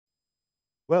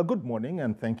Well, good morning,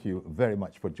 and thank you very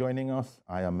much for joining us.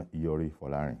 I am Yori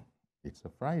Folarin. It's a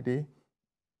Friday,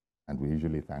 and we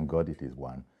usually thank God it is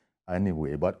one.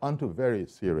 Anyway, but on to very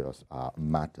serious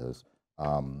matters,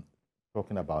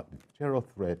 talking about the terror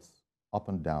threats up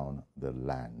and down the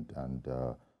land. And,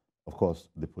 of course,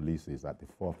 the police is at the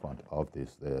forefront of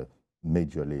this,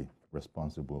 majorly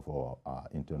responsible for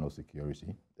internal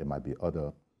security. There might be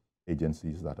other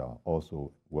agencies that are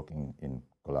also working in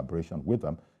collaboration with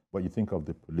them. But you think of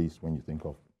the police when you think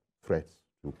of threats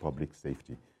to public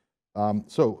safety.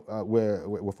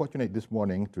 We're fortunate this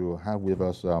morning to have with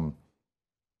us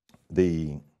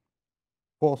the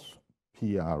Force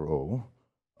PRO,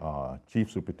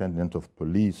 Chief Superintendent of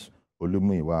Police,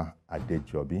 Muyiwa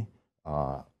Adejobi.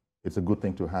 It's a good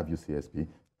thing to have you, CSP.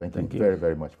 Thank you very,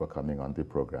 very much for coming on the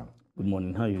program. Good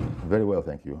morning. How are you? Very well,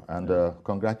 thank you. And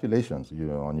congratulations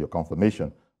on your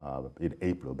confirmation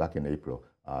back in April.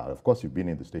 Of course, you've been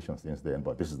in the station since then,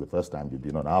 but this is the first time you've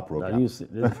been on our program. This is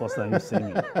the first time you've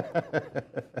seen me.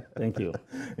 Thank you.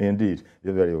 Indeed.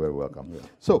 You're very, very welcome. Yeah.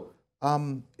 So,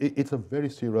 it's a very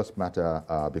serious matter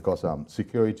because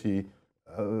security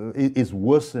is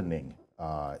worsening,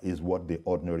 is what the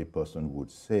ordinary person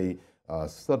would say.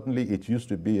 Certainly, it used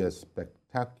to be a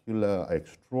spectacular,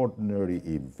 extraordinary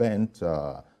event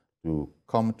to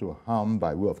come to harm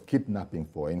by way of kidnapping,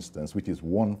 for instance, which is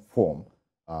one form.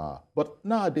 But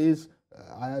nowadays,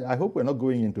 I hope we're not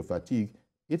going into fatigue.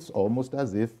 It's almost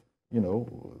as if,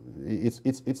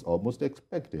 it's almost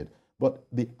expected. But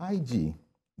the IG,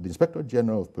 the Inspector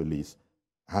General of Police,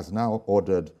 has now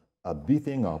ordered a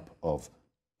beefing up of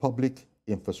public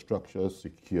infrastructure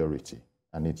security.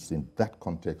 And it's in that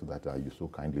context that you so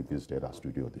kindly visited our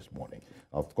studio this morning.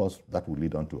 Of course, that will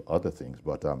lead on to other things.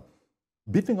 But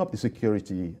beefing up the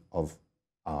security of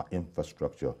our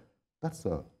infrastructure, that's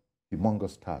a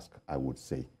humongous task, I would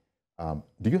say.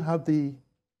 Do you have the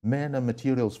men and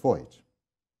materials for it?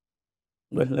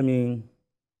 Well, let me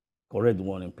correct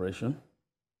one impression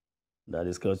that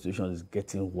the security situation is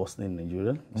getting worse in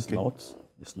Nigeria. It's okay.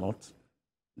 It's not.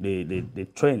 The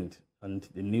trend and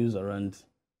the news around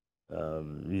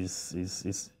is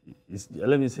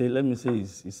let me say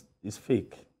is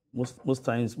fake. Most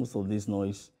times, most of this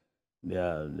noise, they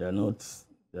are not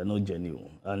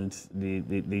genuine, and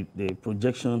the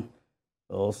projection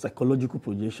or psychological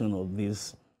projection of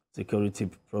this security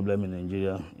problem in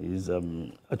Nigeria is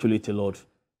actually tailored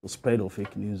to spread of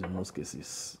fake news in most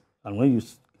cases. And when you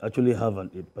actually have a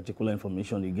particular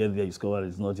information, you get there, you discover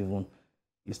it's not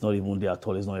even there at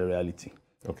all. It's not a reality.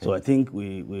 Okay. So I think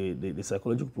the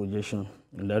psychological projection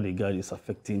in that regard is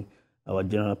affecting our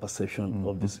general perception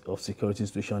of security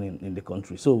situation in the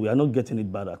country. So we are not getting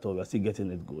it bad at all. We are still getting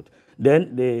it good.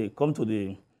 Then they come to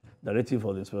the directive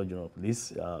of the Inspector General of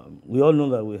Police. We all know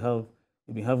that we've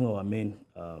been having our men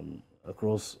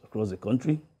across the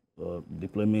country,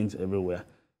 deployments everywhere.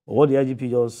 But what the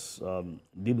IGP just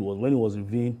did was, when he was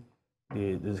reviewing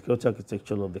the security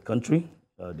architecture of the country,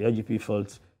 the IGP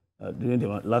felt during the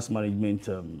last management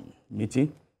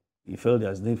meeting, he felt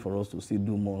there's need for us to still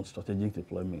do more strategic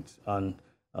deployment. And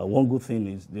one good thing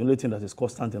is, the only thing that is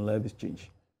constant in life is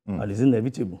change, and it's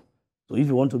inevitable. So if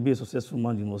you want to be a successful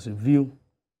man, you must review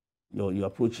your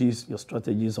approaches, your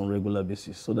strategies on a regular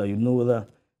basis, so that you know whether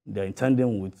they're in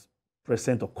tandem with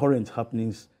present or current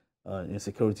happenings in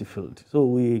security field. So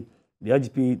the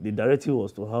IGP, the directive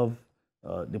was to have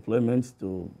deployments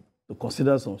to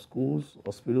consider some schools,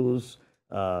 hospitals,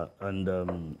 and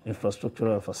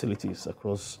infrastructural facilities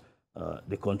across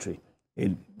the country.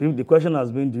 The question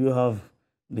has been, do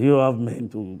you have men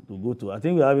to go to? I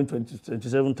think we're having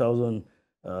 27,000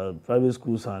 private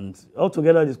schools, and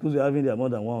altogether the schools we're having, there are more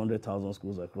than 100,000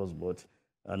 schools across board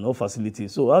and no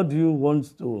facilities. So how do you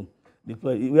want to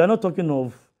deploy? We are not talking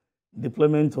of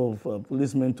deployment of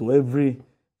policemen to every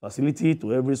facility,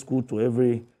 to every school, to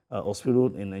every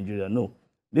hospital in Nigeria. No.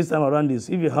 This time around is,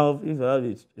 if you have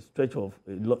a stretch of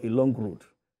a long road,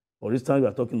 for instance, we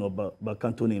are talking about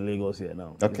Bakatoni in Lagos here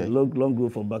now. Okay. It's a long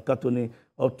road from Bakatoni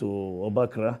up to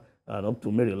Obakra and up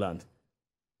to Maryland.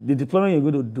 The deployment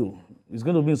you're going to do is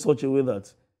going to be in such a way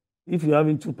that if you're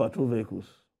having 2 patrol vehicles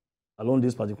along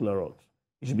this particular route,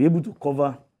 you should be able to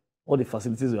cover all the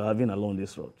facilities you're having along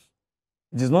this route.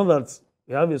 It is not that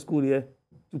we have a school here,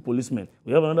 2 policemen.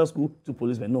 We have another school, 2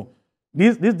 policemen. No.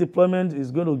 This deployment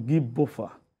is going to give buffer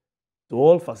to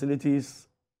all facilities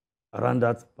around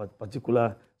that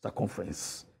particular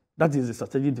circumference. That is the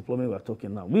strategic deployment we are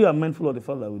talking now. We are mindful of the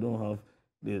fact that we don't have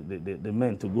the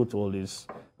men to go to all these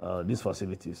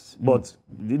facilities. But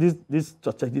this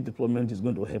strategic deployment is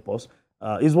going to help us.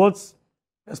 Is what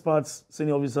experts,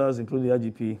 senior officers, including the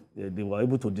IGP, they were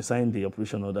able to design the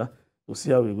operation order to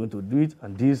see how we're going to do it.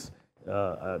 And this,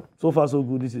 so far so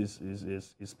good, this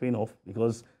is paying off,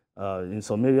 because in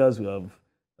some areas we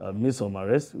have made some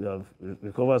arrests, we have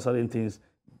recovered certain things.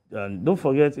 And don't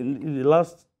forget, in the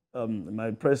last,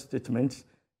 my press statement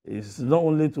is not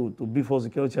only to be for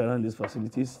security around these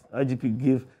facilities. IGP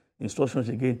gave instructions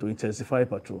again to intensify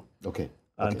patrol. Okay.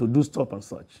 And to do stop and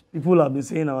search. People have been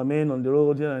saying our men on the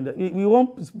road here and there. We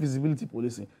want visibility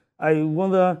policing. I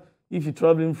wonder if you're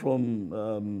traveling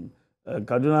from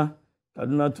Kaduna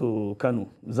to Kano,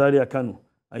 Zaria, Kano,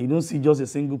 and you don't see just a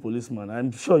single policeman.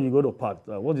 I'm sure you go to park.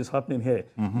 What is happening here?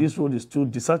 This road is too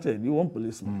deserted. You want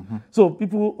policemen. So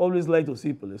people always like to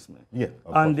see policemen. Yeah,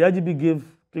 and the IGP gave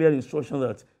clear instruction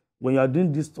that when you are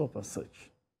doing this stop and search,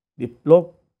 the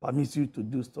law permits you to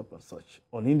do stop and search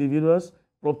on individuals,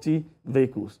 property,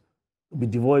 vehicles, to be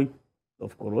devoid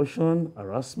of corruption,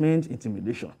 harassment,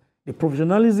 intimidation. The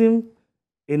professionalism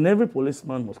in every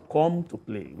policeman must come to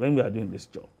play when we are doing this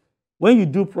job. When you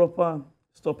do proper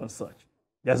stop and search,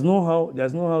 there's no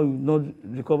how you not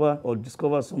recover or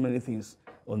discover so many things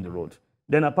on the road.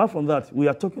 Then apart from that, we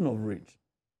are talking of raid.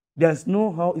 There's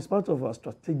no how, it's part of our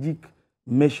strategic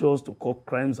measures to curb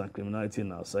crimes and criminality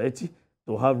in our society,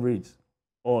 to have raids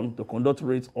to conduct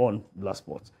raids on black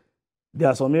spots. There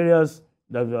are some areas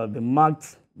that have been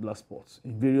marked black spots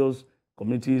in various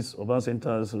communities, urban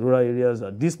centers, rural areas,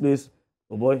 that this place,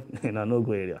 oh boy, in a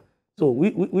no-go area. So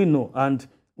we know, and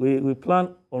we plan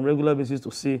on regular basis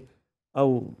to see how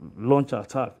we launch an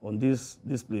attack on this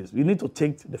place. We need to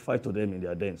take the fight to them in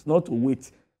their dens, not to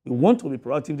wait. We want to be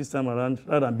proactive this time around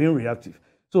rather than being reactive.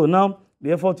 So now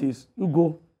the effort is you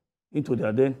go into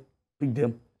their den, pick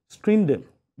them, screen them.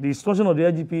 The instruction of the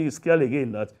IGP is clear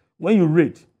again that when you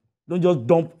raid, don't just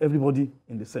dump everybody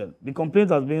in the cell. The complaint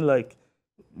has been like,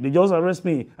 they just arrest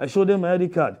me. I show them my ID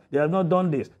card. They have not done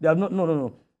this. They have not.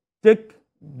 No. Take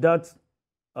that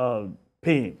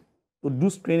pain to do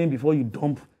screening before you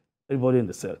dump everybody in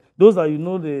the cell. Those that you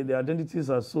know the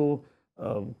identities are so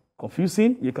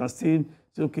confusing, you can still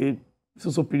say, okay,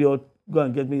 so period, go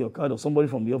and get me your card, or somebody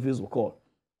from the office will call.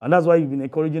 And that's why you've been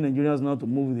encouraging Nigerians now to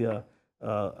move their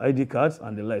ID cards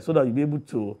and the like, so that you'll be able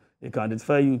to, they can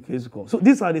identify you in case you come. So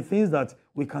these are the things that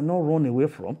we cannot run away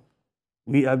from.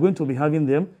 We are going to be having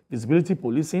them, visibility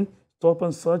policing, stop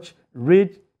and search,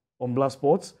 raid on black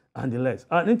spots, and the likes.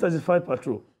 And intensified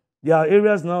patrol. There are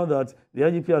areas now that the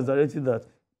IGP has directed that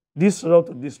this route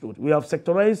to this road. We have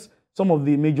sectorized some of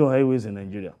the major highways in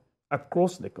Nigeria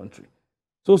across the country.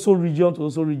 So region to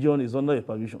also region is under a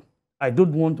supervision. I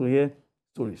don't want to hear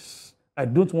stories. I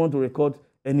don't want to record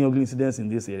any ugly incidents in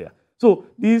this area. So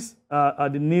these are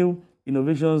the new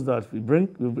innovations that we bring.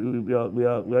 We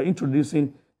are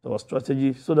introducing to our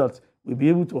strategy so that we'll be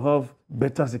able to have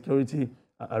better security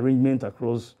arrangement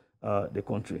across the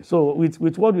country. So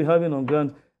with what we're having on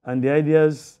ground and the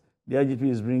ideas the IGP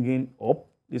is bringing up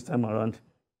this time around,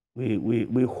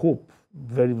 we hope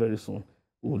very, very soon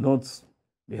we will not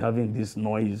be having this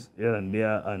noise here and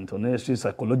there and unnecessary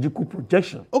psychological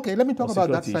projection. Okay, let me talk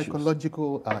about that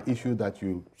psychological issue that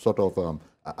you sort of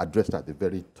addressed at the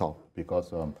very top,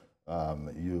 because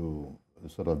you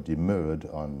sort of demurred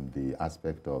on the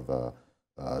aspect of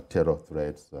terror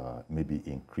threats maybe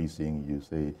increasing.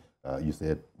 You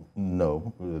said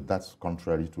no, that's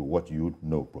contrary to what you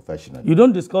know professionally. You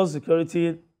don't discuss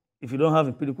security if you don't have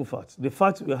empirical facts. The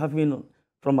facts we are having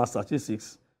from our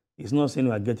statistics is not saying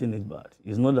we are getting it bad.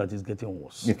 It's not that it's getting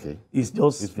worse. Okay. It's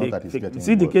just it's fake. Not that it's getting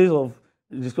See worse. the case of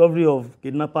the discovery of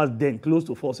kidnappers den close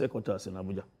to force headquarters in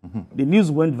Abuja. The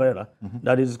news went viral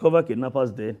that they discovered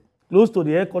kidnappers den close to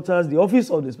the headquarters, the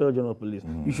office of the Inspector General of Police.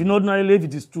 You should not narrowly, if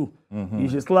it is true, you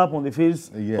should slap on the face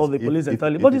of the police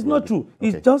entirely. But it's not true. Okay.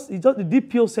 It's just the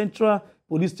DPO Central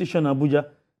Police Station Abuja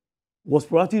was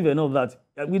proactive enough that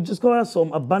we discovered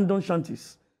some abandoned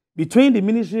shanties between the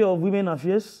Ministry of Women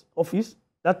Affairs office,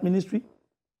 that ministry,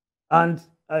 and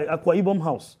Akwa Ibom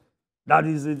House.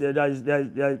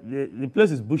 The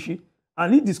place is bushy.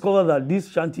 And he discovered that these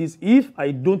shanties, if I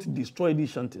don't destroy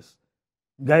these shanties,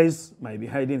 guys might be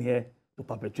hiding here to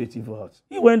perpetrate evil acts.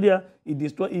 He went there, he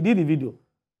did the video.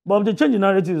 But the change in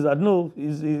narrative is that no,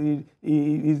 he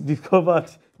discovered.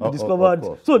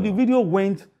 So the video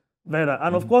went viral.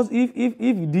 And of course, if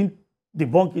he didn't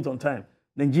debunk it on time,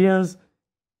 Nigerians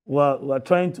were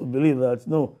trying to believe that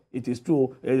no, it is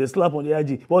true. There's a slap on the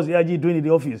IG. What's the IG doing in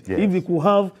the office? Yes. If we could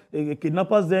have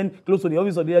kidnappers then close to the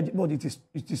office of the IG, but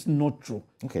it is not true.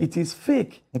 Okay. It is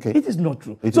fake. Okay. It is not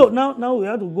true. It so is. Now we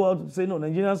have to go out and say no,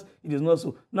 Nigerians, it is not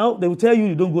so. Now they will tell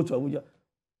you don't go to Abuja.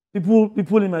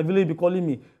 People in my village be calling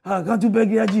me, can't you beg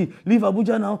the IG? Leave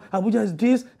Abuja now. Abuja is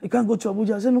this. You can't go to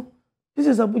Abuja. I say no, this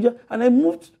is Abuja. And I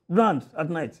moved round at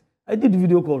night. I did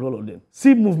video call all of them.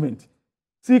 See movement,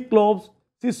 see clubs,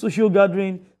 see social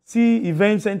gathering, see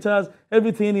event centers.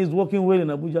 Everything is working well in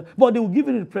Abuja. But they will give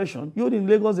you the impression, you're in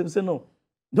Lagos, they will say, no,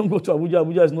 don't go to Abuja.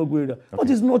 Abuja is no good area. Okay. But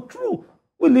it's not true.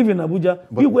 We live in Abuja.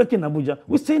 We work in Abuja.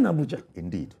 We stay in Abuja.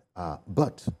 Indeed.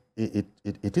 But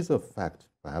it is a fact,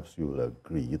 perhaps you'll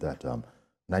agree, that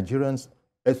Nigerians,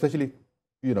 especially,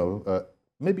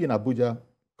 maybe in Abuja,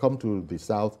 come to the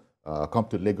south, come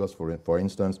to Lagos, for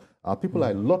instance, people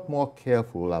are a lot more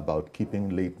careful about keeping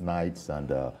late nights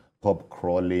and pub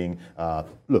crawling.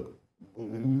 Look,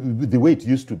 the way it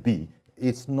used to be,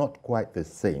 it's not quite the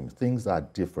same. Things are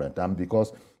different. And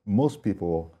because most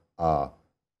people are,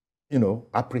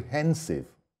 apprehensive,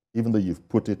 even though you've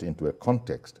put it into a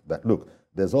context that, look,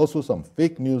 there's also some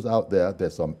fake news out there,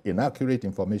 there's some inaccurate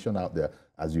information out there,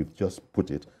 as you've just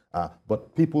put it.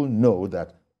 But people know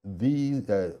that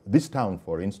this town,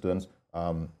 for instance,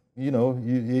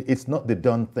 it's not the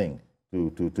done thing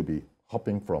to be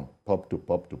hopping from pub to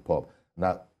pub to pub.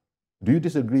 Now, do you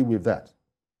disagree with that?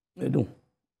 I do.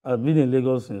 I've been in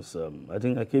Lagos since, I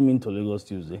think I came into Lagos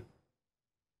Tuesday.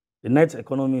 The night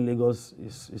economy in Lagos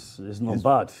is not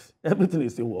bad. Everything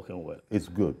is still working well. It's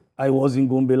good. I was in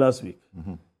Gombe last week.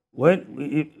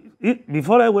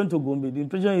 Before I went to Gombe, the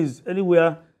impression is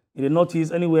anywhere in the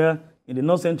northeast, anywhere in the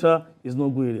north central is no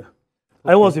good area.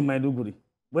 Okay. I was in Maiduguri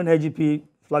when IGP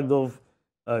flagged off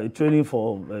training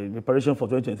for preparation for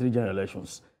 2023 general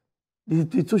elections.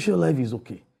 The social life is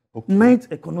okay. Night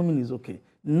economy is okay.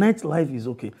 Night life is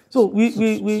okay. So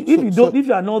if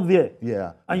you are not there,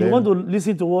 and you want to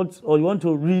listen to what, or you want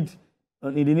to read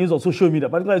in the news or social media,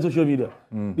 particularly social media,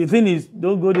 the thing is,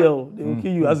 don't go there. They will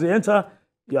kill you. As you enter,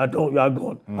 you are done. You are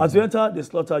gone. As you enter, they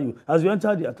slaughter you. As you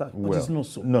enter, they attack. But it's not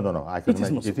so. No. I can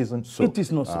imagine it isn't so. It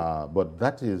is not so. But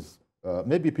that is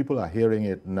maybe people are hearing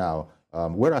it now,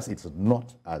 whereas it's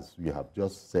not as you have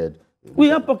just said. We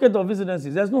have pockets of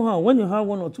incidences. There's no harm when you have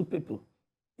 1 or 2 people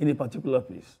in a particular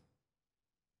place.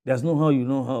 There's no how you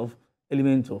don't have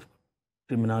elements of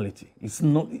criminality. It's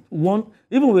not one.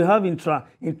 Even we have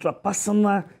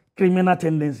intrapersonal criminal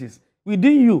tendencies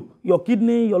within you. Your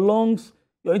kidney, your lungs,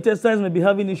 your intestines may be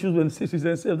having issues when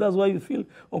themselves. That's why you feel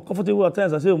uncomfortable at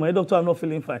times. I say, oh, my doctor, I'm not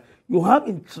feeling fine. You have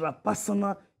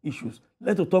intrapersonal issues.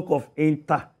 Let's talk of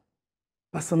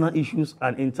interpersonal issues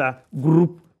and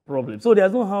intergroup problems. So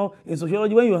there's no how in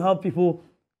sociology when you have people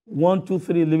 1, 2,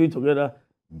 3 living together.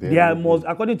 There must,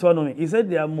 according to Anome, he said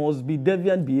there must be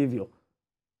deviant behavior.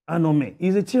 Anome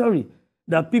is a theory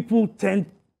that people tend,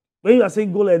 when you are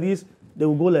saying go like this, they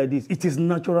will go like this. It is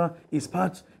natural, it's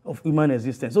part of human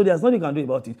existence. So there's nothing you can do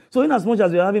about it. So in as much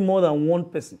as you're having more than 1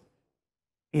 person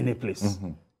in a place,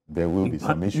 there will be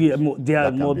some issues.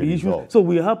 There will be issues. So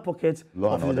we have pockets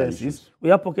of incidences. We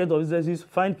have pockets of incidences,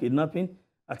 fine kidnapping,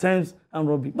 at times, and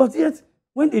robbery. But yet,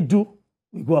 when they do,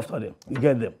 we go after them. We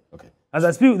get them. Okay. As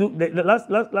I speak,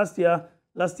 last year,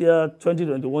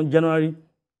 2021, January,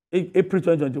 April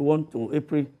 2021 to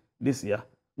April this year,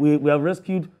 we have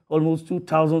rescued almost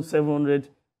 2,700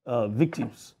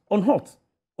 victims on hot.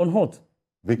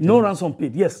 Victims no ransom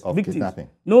paid. Yes, victims. Kidnapping.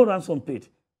 No ransom paid.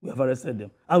 We have arrested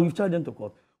them and we've charged them to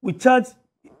court. We charged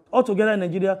altogether in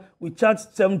Nigeria. We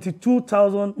charged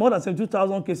more than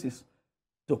 72,000 cases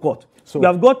to court. So we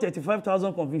have got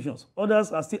 35,000 convictions.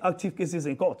 Others are still active cases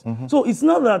in court. So it's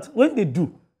not that when they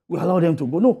do, we allow them to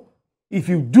go. No. If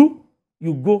you do,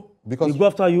 you go. Because we go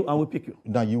after you and we pick you.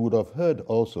 Now, you would have heard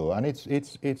also, and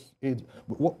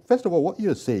first of all, what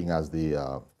you're saying as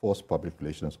the Force Public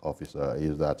Relations Officer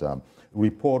is that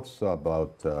reports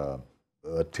about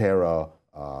terror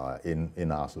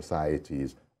in our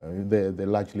societies, they're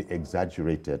largely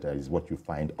exaggerated, is what you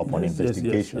find upon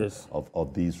investigation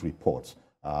of these reports.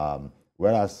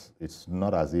 Whereas it's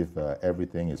not as if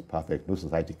everything is perfect. No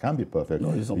society can be perfect.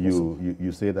 No, it's not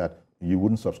you say that you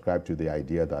wouldn't subscribe to the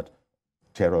idea that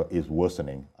terror is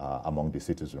worsening among the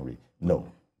citizenry. No.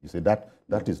 You say that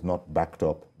is not backed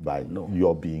up by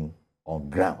your being on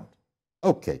ground.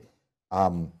 Okay.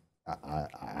 I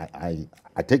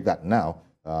take that now.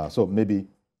 So maybe,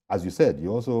 as you said, you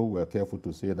also were careful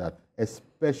to say that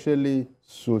especially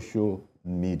social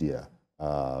media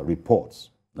reports.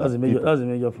 That's a major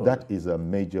problem. That is a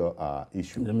major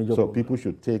issue. So people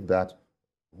should take that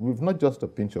with not just a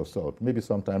pinch of salt, maybe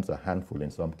sometimes a handful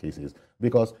in some cases,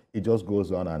 because it just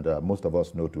goes on, and most of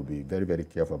us know to be very, very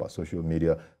careful about social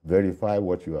media. Verify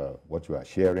what you are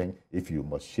sharing, if you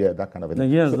must share, that kind of thing.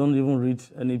 Nigerians don't even read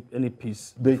any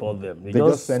piece for them. They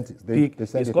just send it.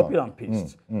 It's copy and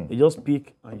paste. They just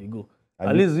pick and you go. And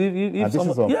at least if this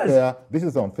is unfair. This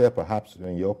is unfair, perhaps,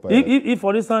 in your if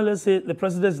for instance, let's say the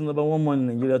president is #1 man in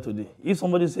Nigeria today. If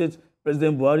somebody says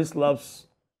President Buhari slaps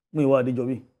Muyiwa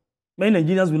Adejobi, Many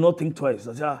Nigerians will not think twice.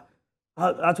 They say,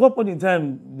 at what point in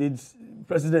time did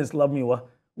President slap Muyiwa?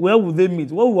 Where would they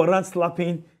meet? Where would around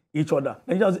slapping each other?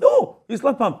 And you say, oh, he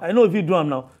slapped him. I know if you do him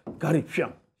now, carry,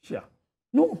 share.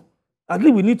 No. At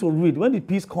least we need to read. When the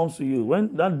peace comes to you,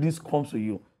 when that this comes to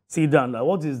you, sit down. Like,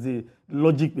 what is the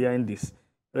logic behind this?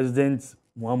 President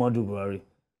Muhammadu Buhari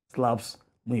slaps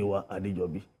Muyiwa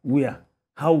Adejobi. Where?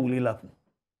 How will it happen?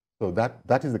 So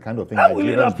that is the kind of thing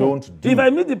Nigerians don't do. If I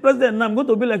meet the president now, I'm going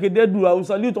to be like a dead dude. I will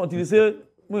salute until he say,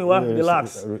 Muyiwa,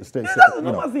 relax. That's the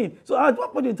normal thing. So at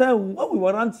what point in time, when we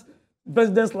warrant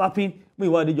president slapping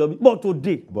Muyiwa Adejobi, but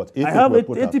today, I have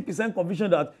 80%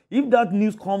 conviction that if that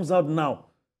news comes out now,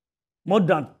 more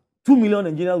than 2 million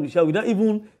Nigerians will share without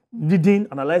even reading,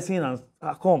 analyzing, and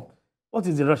come. What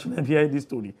is the rationale behind this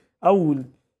story? How will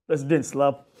president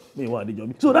slap Muyiwa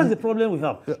Adejobi? So that's the problem we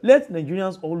have. Yeah. Let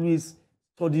Nigerians always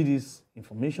study this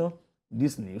information,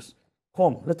 this news.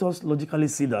 Come, let us logically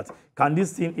see that. Can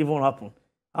this thing even happen?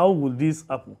 How will this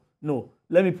happen? No.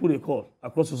 Let me put a call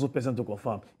across the person to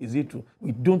confirm. Is it true?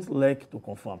 We don't like to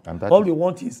confirm. All we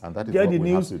want is get the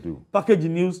news, package the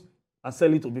news, and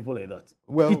sell it to people like that.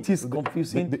 Well, it is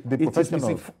confusing.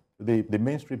 The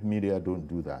mainstream media don't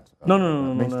do that.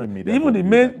 No. Media even the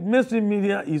mainstream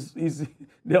media is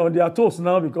they're on their toes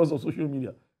now because of social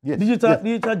media. Yes.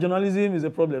 Digital journalism is a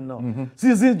problem now.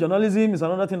 Citizen journalism is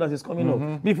another thing that is coming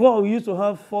up. Before, we used to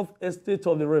have fourth estate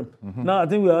of the realm. Now I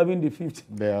think we are having the fifth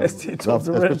estate of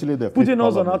the realm, especially putting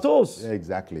us on our toes. Yeah,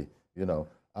 exactly. You know.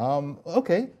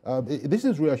 Okay. This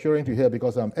is reassuring to hear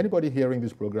because anybody hearing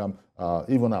this program,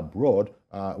 even abroad,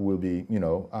 will be,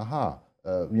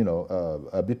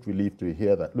 a bit relieved to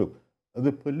hear that. Look,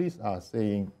 the police are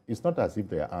saying it's not as if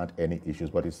there aren't any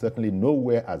issues, but it's certainly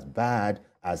nowhere as bad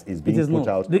as is being put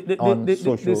out on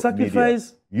social media.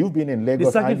 You've been in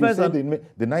Lagos, and you said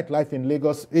the nightlife in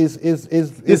Lagos is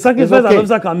the sacrifice an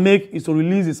officer can make is to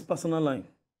release his personal line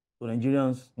to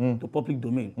Nigerians, to public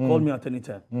domain. Call me at any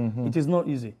time. It is not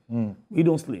easy. We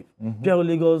don't sleep. PRO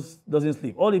Lagos doesn't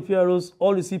sleep. All the PROs,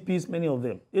 all the CPs, many of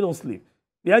them, they don't sleep.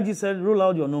 The IG said, roll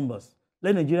out your numbers.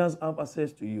 Let Nigerians have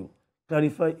access to you.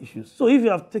 Clarify issues. So if you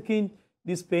have taken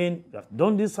this pain, you have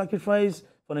done this sacrifice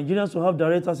for Nigerians to have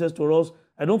direct access to us,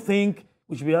 I don't think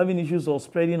we should be having issues of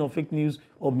spreading of fake news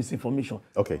or misinformation.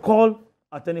 Okay. Call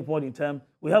at any point in time.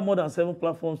 We have more than 7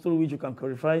 platforms through which you can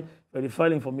verify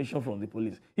information from the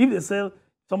police. If they sell,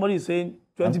 somebody is saying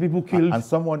 20 people killed. And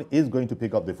someone is going to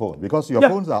pick up the phone because your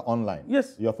phones are online.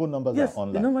 Yes. Your phone numbers are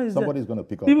online. The number is Somebody is going to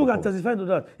pick up People the can phone. testify to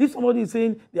that. If somebody is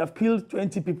saying they have killed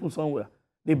 20 people somewhere,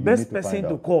 the best person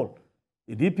to call,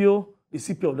 the DPO, the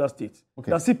CP of that state.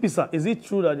 Okay. The CP, sir, is it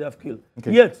true that they have killed?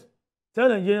 Okay. Yet, tell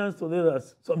Nigerians today that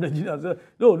some Nigerians say,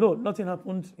 no, nothing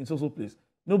happened in social place.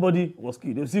 Nobody was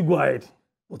killed. They'll still go ahead.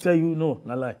 They'll tell you, no,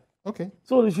 not lie. Okay.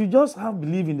 So they should just have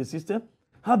belief in the system,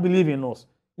 have belief in us.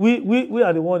 We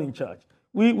are the one in charge.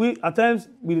 We at times,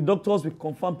 with the doctors, we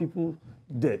confirm people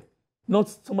dead. Not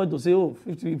somebody to say,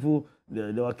 50 people,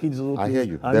 there were kids. Okay, I hear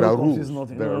you. There are rules.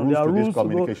 There are rules to this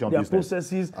communication business. There are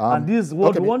processes, and this is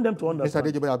what we want them to understand.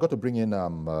 Mr. Adejobi, I've got to bring in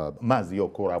Mazio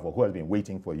Korafo, who has been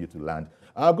waiting for you to land.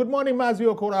 Good morning,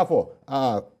 Mazio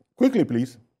Korafo. Quickly,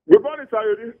 please. Good morning,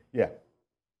 sir. Yeah.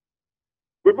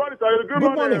 Good morning, sir.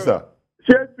 Good morning, sir.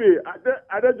 Chelsea,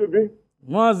 Adejobi.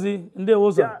 Mazi,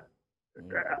 Ndewosa.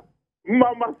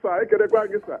 Mama, sir.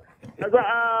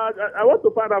 I want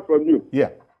to find out from you. Yeah.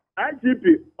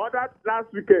 IGP ordered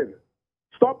last weekend,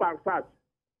 stop and search.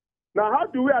 Now, how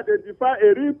do we identify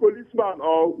a real policeman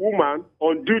or woman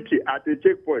on duty at a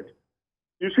checkpoint?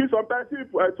 You see, sometimes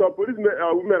some policemen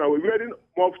or women are wearing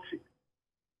mufti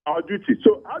on duty.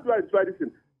 So, how do I identify this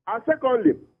thing? And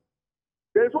secondly,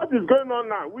 there is what is going on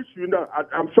now, which you know,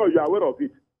 I'm sure you are aware of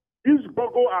it. This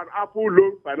Google and Apple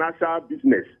loan financial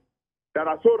business that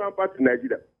are so rampant in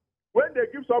Nigeria. When they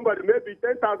give somebody maybe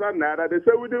 10,000 naira, they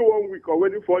say within 1 week or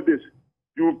within 4 days,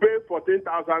 you will pay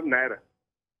 14,000 naira.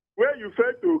 When you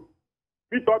fail to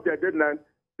meet up their deadline,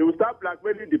 they will start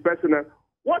blackmailing the person.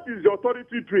 What is the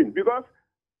authority doing? Because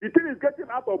the thing is getting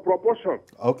out of proportion.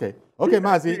 Okay,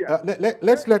 Mazi,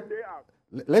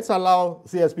 let's allow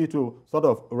CSP to sort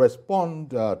of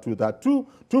respond to that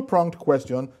two-pronged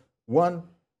question. One,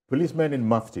 policemen in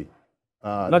mufti.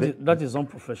 That is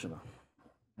unprofessional.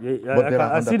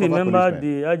 I still remember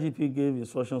the IGP gave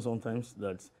instructions sometimes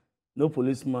that no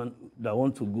policeman that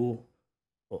want to go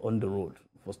on the road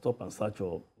for stop and search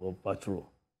or patrol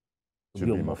should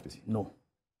be mufti. No.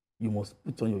 You must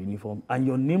put on your uniform and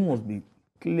your name must be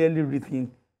clearly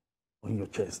written on your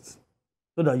chest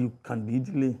so that you can be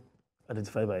easily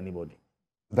identified by anybody.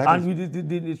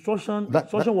 The instruction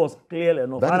was clear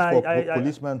enough. That is for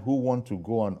policemen who want to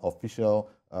go on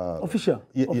official Official.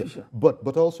 Yeah, Official. yeah.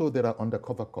 But also there are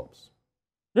undercover cops.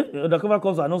 Yeah, undercover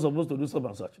cops are not supposed to do stuff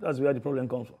and such. That's where the problem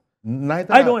comes from.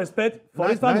 Neither I don't expect, for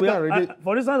instance, I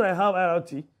have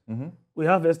IRT, mm-hmm. we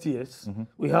have STS, mm-hmm.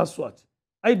 we have SWAT.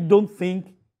 I don't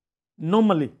think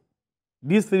normally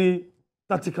these three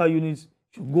tactical units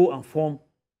should go and form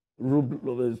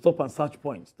stop and search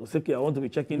points to say, okay, I want to be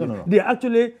checking. No. They are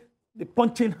actually the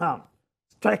punching arm,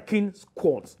 striking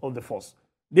squads of the force.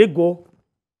 They go,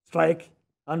 strike,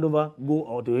 hand over,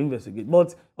 go out to investigate.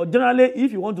 But generally,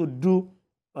 if you want to do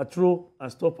patrol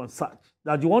and stop and search,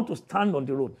 that you want to stand on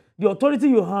the road, the authority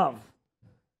you have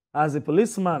as a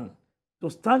policeman to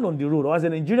stand on the road, or as a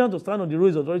Nigerian to stand on the road,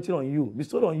 is authority on you,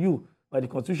 bestowed on you by the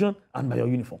Constitution and by your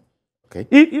uniform. Okay.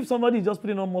 If somebody is just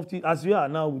putting on mufti, as you are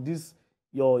now with this,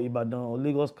 your Ibadan or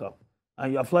Lagos cap,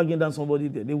 and you are flagging down somebody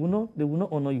there, they will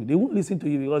not honor you. They won't listen to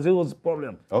you because there was a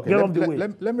problem. Okay, get off the way.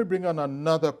 Let me bring on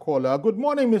another caller. Good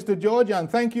morning, Mr. George, and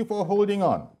thank you for holding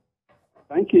on.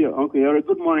 Thank you, Uncle Yori.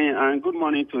 Good morning, and good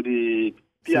morning to the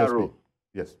PRO. CSP.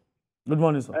 Yes. Good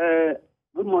morning, sir.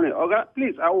 Good morning. Oga,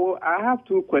 please, I have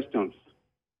two questions.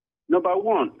 Number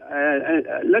one,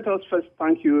 let us first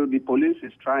thank you. The police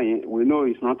is trying. We know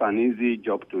it's not an easy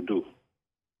job to do.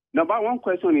 Number one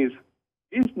question is,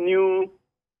 this new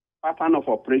pattern of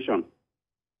operation,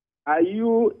 are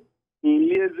you in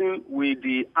liaison with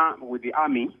the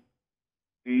army?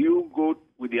 Do you go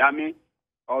with the army,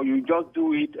 or you just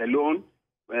do it alone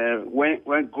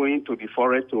when going to the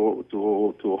forest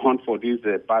to hunt for these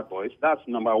bad boys? That's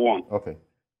number one. Okay.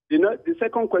 The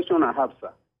second question I have,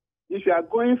 sir, if you are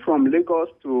going from Lagos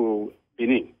to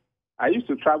Benin, I used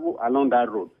to travel along that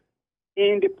road.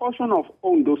 In the portion of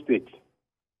Ondo State,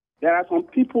 there are some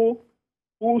people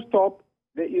who stop.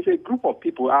 There is a group of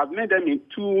people. I've met them in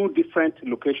two different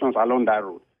locations along that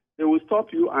road. They will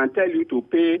stop you and tell you to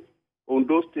pay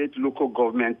Ondo State local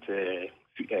government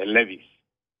levies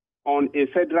on a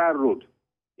federal road.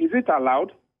 Is it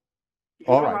allowed? If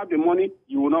you don't have the money,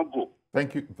 you will not go.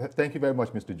 Thank you. Thank you very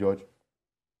much, Mr. George.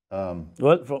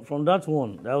 Well, from that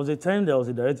one, there was a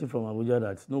directive from Abuja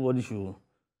that nobody should,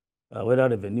 whether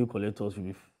revenue collectors should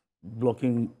be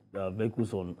blocking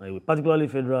vehicles on highway, particularly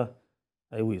federal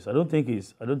highways. I don't think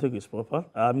it's proper.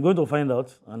 I'm going to find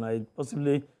out, and I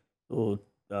possibly notify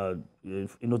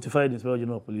the Inspector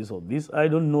General of Police of this. I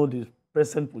don't know the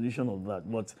present position of that,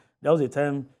 but there was a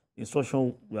time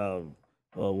instruction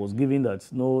was given that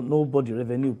nobody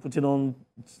revenue putting on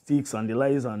sticks and the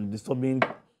lights and disturbing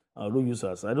road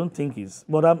users. I don't think it's,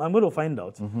 but I'm going to find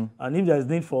out. Mm-hmm. And if there is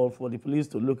need for the police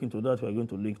to look into that, we are going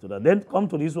to look to that. Then come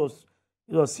to this was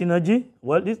synergy.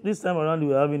 Well, this time around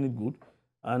we are having it good,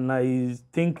 and I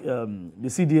think the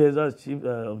CDS, as Chief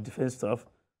of Defense Staff,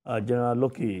 General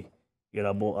Loki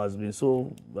Gerabo, has been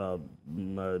so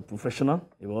professional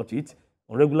about it.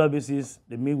 On a regular basis,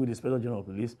 they meet with the Inspector General of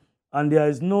Police, and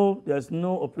there's no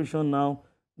operation now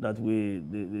that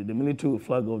the military will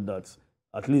flag off that.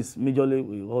 At least majorly,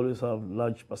 we always have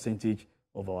large percentage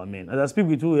of our men. As I speak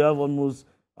with you, we have almost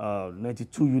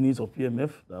 92 units of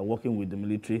PMF that are working with the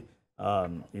military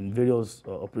in various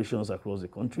operations across the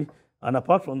country. And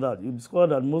apart from that, you discover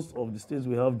that most of the states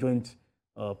we have joint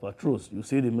patrols. You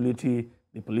see the military,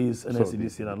 the police,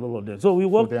 NSCDC, and all of them. So we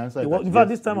work. So in fact,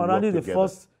 this time around is the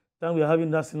first time we are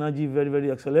having that synergy. Very, very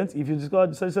excellent. If you discover,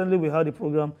 recently we had a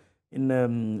program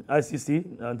in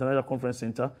ICC, International Conference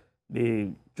Center.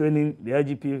 The training, the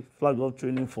IGP flag off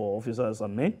training for officers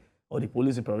and men, or the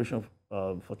police in preparation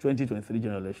for 2023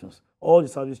 general elections. All the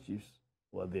service chiefs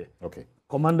were there. Okay.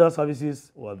 Commander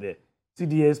services were there.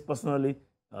 CDS personally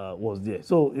was there.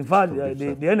 So in fact,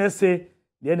 the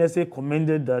NSA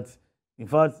commended that. In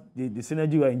fact, the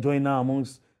synergy we are enjoying now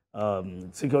amongst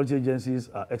security agencies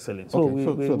are excellent. So,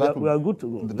 okay. we are good to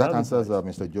go. That answers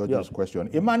Mr. George's question.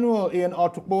 Emmanuel in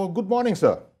Otukpo, good morning,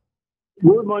 sir.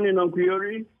 Good morning, Uncle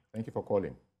Yori. Thank you for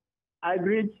calling. I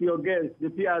greet your guest, the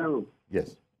PRO.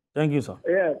 Yes. Thank you, sir.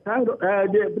 Yeah,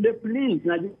 the police,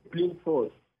 Nigerian police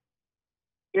force,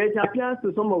 it appears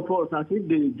to some of us as if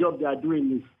the job they are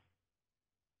doing is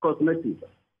cosmetic.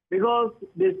 Because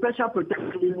the special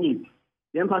protection unit,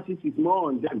 the emphasis is more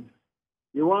on them.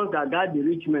 The ones that guard the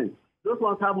rich men. Those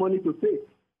ones have money to pay.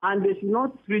 And they should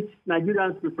not treat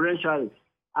Nigerians preferentially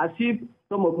as if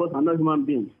some of us are not human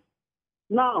beings.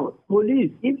 Now,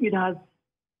 police, if it has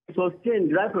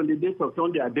sustained right from the days of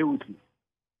Sunday Adewusi,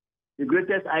 the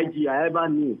greatest IG I ever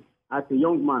knew as a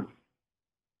young man,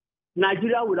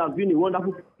 Nigeria would have been a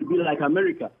wonderful place to be like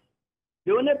America.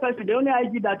 The only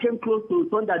IG that came close to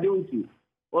Sunday Adewusi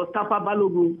was Tapa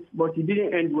Balogun, but it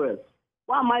didn't end well.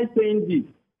 Why am I saying this?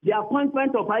 The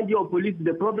appointment of IG of police is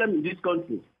the problem in this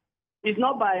country. It's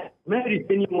not by merit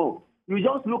anymore. You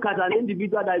just look at an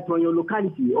individual that is from your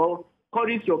locality or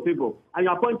curries your favor, and you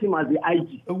appoint him as the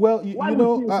IG. Well, you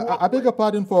know, I beg your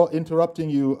pardon for interrupting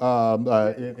you,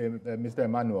 Mr.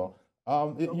 Emmanuel.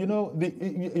 You know,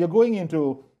 you're going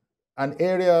into an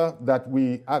area that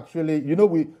we actually, you know,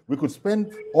 we could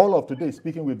spend all of today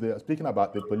speaking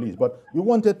about the police, but we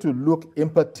wanted to look in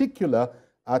particular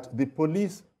at the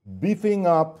police beefing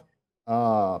up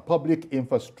public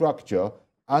infrastructure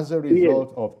as a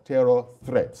result of terror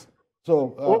threats.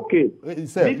 So,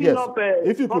 sir, yes,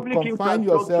 if you could confine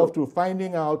yourself to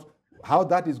finding out how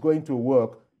that is going to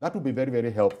work, that would be very, very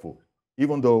helpful,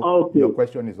 even though your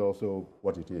question is also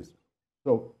what it is.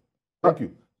 So, thank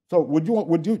you. So,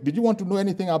 did you want to know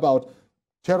anything about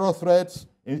terror threats,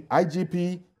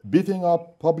 IGP, beefing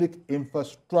up public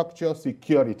infrastructure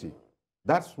security?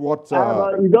 That's what...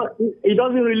 it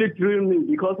doesn't really thrill me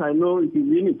because I know it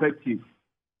is ineffective.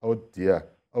 Oh, dear.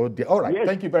 Oh, dear. All right. Yes.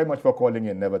 Thank you very much for calling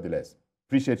in, nevertheless.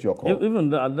 Appreciate your call.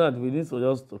 Even at that, we need to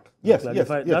just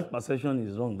clarify that perception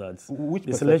is wrong. That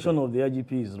the selection of the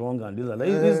IGP is wrong, and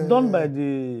it's done by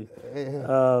the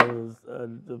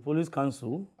police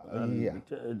council,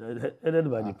 headed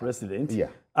by the president.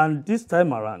 And this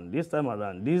time around,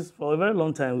 for a very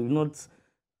long time, we've not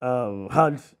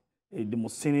had the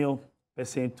most senior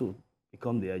person to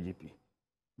become the IGP.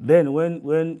 Then,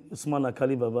 when Usman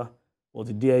Akali Baba was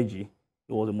the DIG,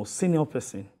 he was the most senior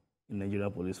person in Nigeria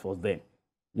Police Force then.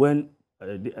 When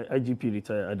the IGP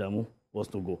retired, Adamu was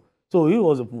to go. So he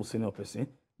was the most senior person,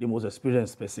 the most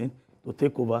experienced person to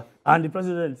take over. And the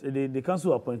president, the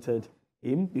council appointed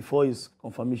him before his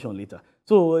confirmation later.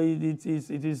 So it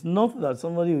is not that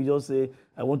somebody will just say,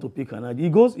 I want to pick an idea. He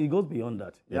goes beyond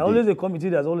that. There's always a committee,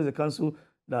 there's always a council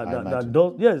that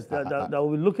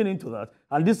will be looking into that.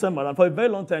 And this time around, for a very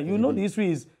long time, you know the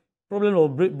history is problem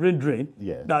of brain drain,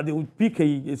 that they will pick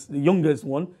the youngest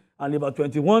one, and about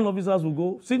 21 officers will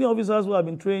go, senior officers who have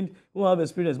been trained, who have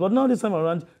experience. But now this time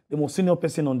around, the most senior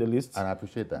person on the list, and I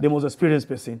appreciate that, the most experienced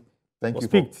person. Thank you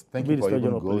for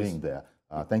even going there.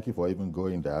 Thank you for even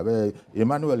going there.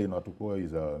 Emmanuel Inotukwo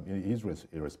he's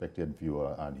a respected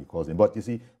viewer, and he calls in. But you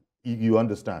see, you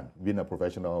understand, being a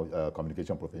professional,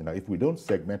 communication professional, if we don't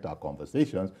segment our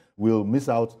conversations, we'll miss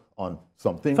out on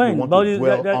something we want to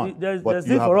dwell on. There's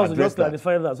need for us to just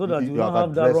clarify that so that you don't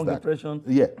have that wrong impression.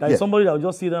 That somebody that will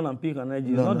just sit down and pick an IG.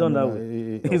 It's not done that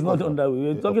way. It's not done that way.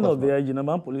 We're talking of the IG,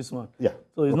 number one policeman.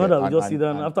 So it's not that we just sit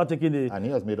down after taking a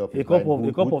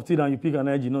cup of tea and you pick an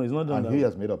IG. No, it's not done that way. And he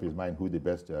has made up his mind who the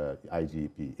best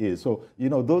IGP is. So, you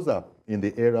know, those are in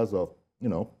the areas of, you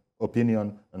know,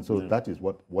 opinion, and so that is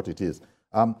what it is.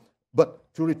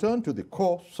 But to return to the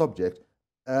core subject,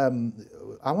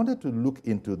 I wanted to look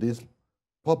into this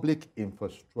public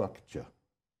infrastructure.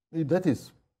 That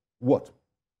is what?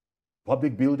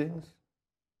 Public buildings,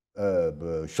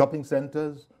 shopping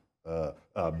centers,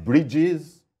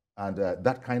 bridges, and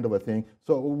that kind of a thing.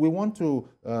 So we want to,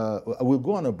 we'll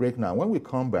go on a break now. When we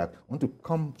come back, I want to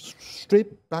come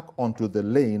straight back onto the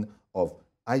lane of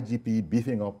IGP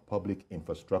beefing up public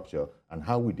infrastructure and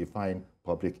how we define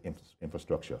public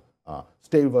infrastructure.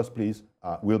 Stay with us, please.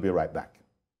 We'll be right back.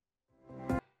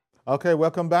 Okay,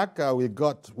 welcome back. We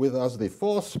got with us the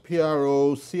force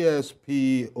PRO,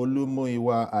 CSP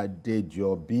Muyiwa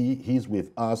Adejobi. He's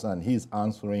with us and he's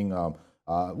answering,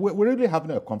 we're really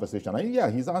having a conversation.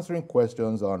 He's answering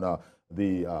questions on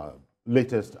the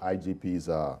latest IGP's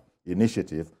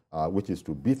initiative, which is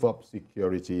to beef up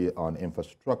security on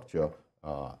infrastructure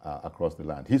across the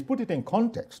land. He's put it in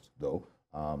context, though,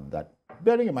 that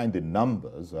bearing in mind the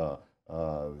numbers,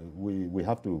 we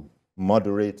have to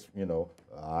moderate, you know,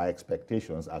 our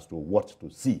expectations as to what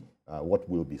to see, what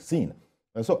will be seen.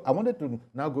 And so I wanted to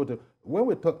now go to, when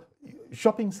we talk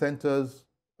shopping centers,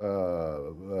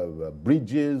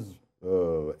 bridges,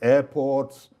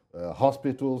 airports,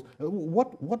 hospitals,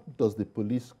 what does the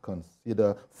police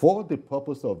consider for the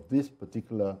purpose of this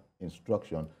particular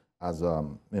instruction as,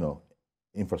 you know,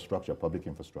 infrastructure, public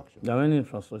infrastructure? There are many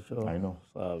infrastructure. I know.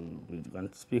 We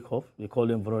can speak of. We call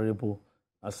them vulnerable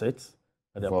assets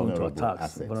that are prone to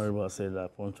attacks. Vulnerable assets that are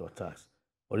prone to attacks.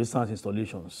 For instance,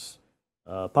 installations.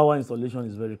 Power installation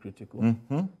is very critical.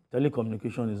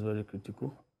 Telecommunication is very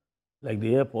critical. Like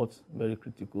the airport, very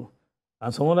critical.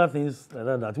 And some other things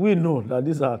like that we know that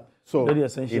these are very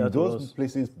essential to us. In those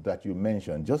places that you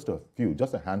mentioned, just a few,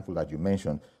 just a handful that you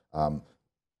mentioned,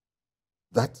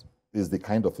 that is the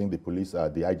kind of thing the police,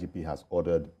 the IGP has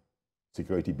ordered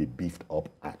security be beefed up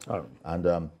at.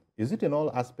 And is it in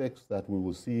all aspects that we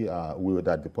will see,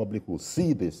 that the public will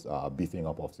see this beefing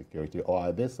up of security, or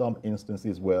are there some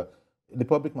instances where the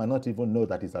public might not even know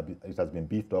that it has been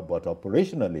beefed up, but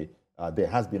operationally there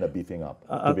has been a beefing up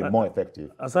to be more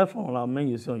effective. Aside from our men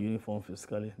you see on uniform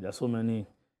physically, there are so many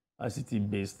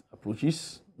ICT-based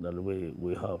approaches that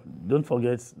we have. Don't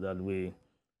forget that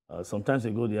sometimes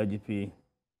ago the IGP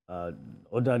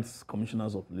ordered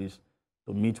commissioners of police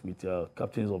to meet with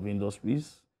captains of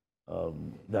industries,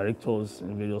 directors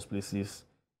in various places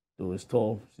to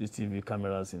install CCTV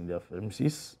cameras in their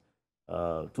premises,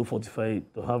 to fortify,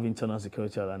 to have internal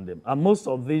security around them. And most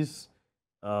of these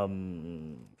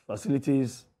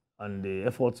facilities and the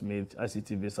efforts made,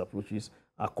 ICT-based approaches,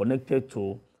 are connected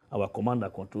to our command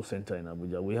and control center in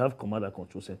Abuja. We have command and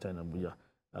control center in Abuja.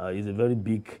 It's a very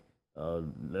big,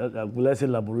 let's say,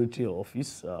 laboratory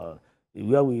office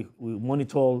where we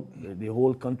monitor the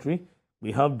whole country.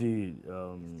 We have the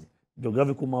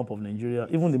geographical map of Nigeria,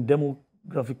 even the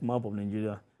demographic map of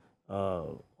Nigeria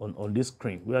on this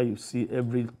screen, where you see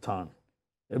every town,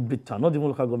 not even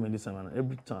local government this time,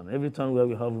 every town where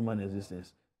we have human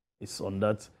existence is on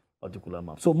that particular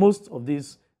map. So most of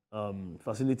these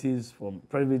facilities from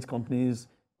private companies,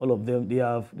 all of them, they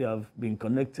have been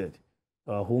connected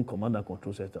to our home command and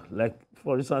control center. Like,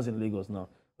 for instance, in Lagos now,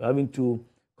 we're having 2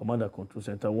 command and control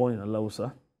centers, one in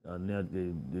Alausa, near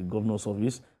the governor's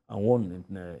office, and one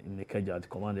in Ikeja at the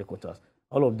command headquarters.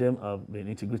 All of them have been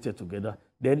integrated together.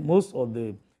 Then most of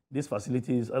these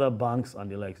facilities, other banks and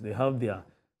the likes, they have their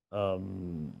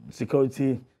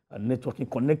security and networking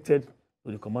connected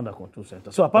to the command and control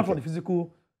center. So apart from the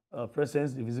physical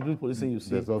presence, the visibility policing you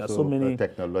see, there's also so many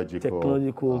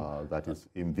technological that is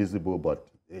invisible, but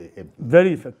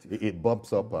very effective. It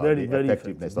bumps up very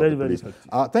effectiveness effective. of the police.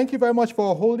 Thank you very much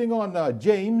for holding on,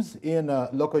 James in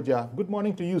Lokoja. Good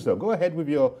morning to you, sir. Go ahead with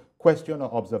your question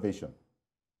or observation.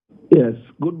 Yes,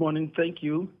 good morning. Thank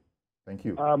you. Thank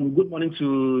you. Good morning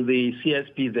to the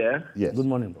CSP there. Yes. Good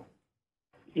morning, bro.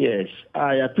 Yes,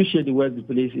 I appreciate the work the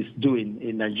police is doing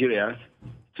in Nigeria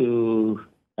to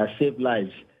save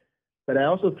lives. But I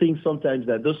also think sometimes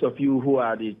that those of you who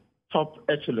are the top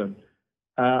echelon,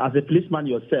 as a policeman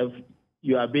yourself,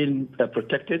 you are being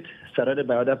protected, surrounded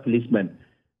by other policemen.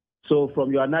 So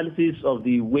from your analysis of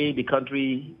the way the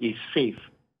country is safe,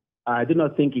 I do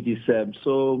not think it is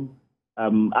so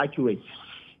accurate.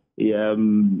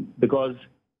 Because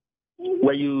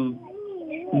when you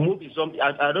move in some,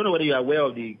 I don't know whether you are aware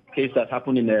of the case that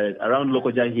happened in around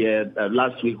Lokoja here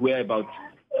last week, where about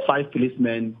 5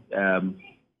 policemen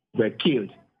were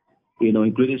killed,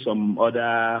 including some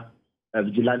other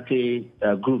vigilante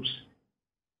groups.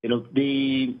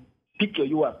 The picture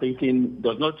you are painting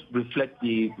does not reflect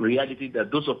the reality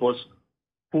that those of us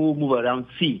who move around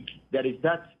see. There is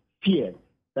that fear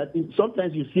that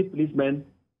sometimes you see policemen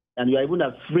and you are even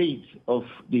afraid of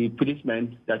the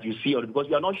policemen that you see, because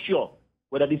you are not sure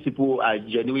whether these people are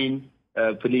genuine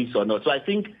police or not. So I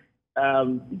think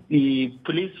the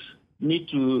police need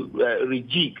to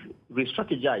rejig,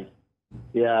 re-strategize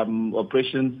their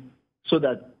operations so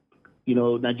that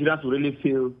Nigerians will really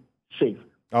feel safe.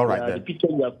 All right, then. The picture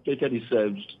you have painted is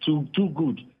too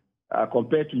good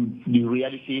compared to the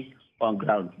reality on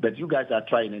ground. But you guys are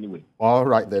trying anyway. All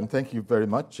right, then. Thank you very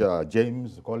much.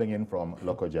 James calling in from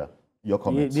Lokoja. Your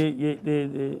comments.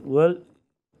 Well,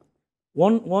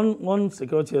 one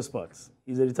security expert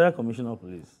is a retired commissioner of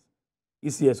police,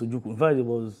 ECS Ojukwu. In fact, he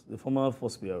was the former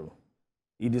first PRO.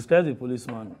 He describes a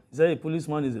policeman. He said a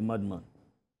policeman is a madman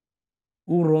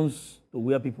who runs to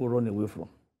where people run away from.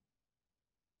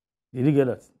 Did you get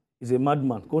that? He's a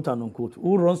madman, quote and unquote,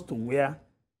 who runs to where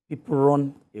people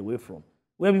run away from.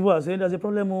 Where people are saying there's a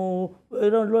problem,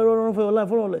 don't run for your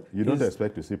life. You don't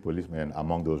expect to see policemen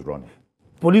among those running.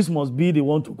 Police must be the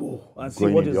one to go and see what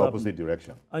is happening. Going in the opposite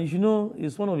direction. And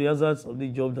it's one of the hazards of the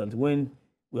job that when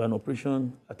we are on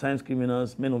operation, at times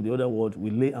criminals, men of the other world,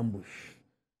 will lay ambush.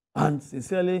 And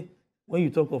sincerely, when you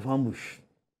talk of ambush,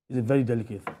 it's a very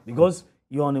delicate thing. Because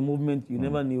you're on a movement, you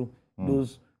never knew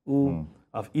those who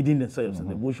have hidden themselves in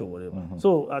the bush or whatever.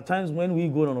 So at times when we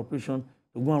go on operation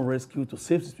to go and rescue, to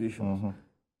save situations,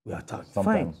 we are attacked.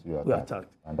 Sometimes we are attacked.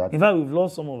 In fact, we've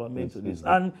lost some of our men to this.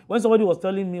 And when somebody was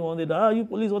telling me one day that, you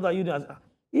police, what are you doing? I said,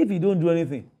 if you don't do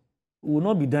anything, we will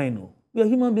not be dying. No. We are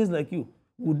human beings like you.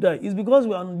 We will die. It's because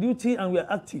we are on duty and we are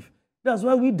active. That's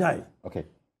why we die. Okay.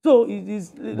 So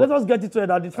let us get it right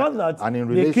that the fact that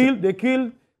they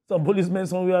kill some policemen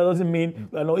somewhere doesn't mean,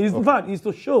 in fact, it's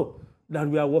to show that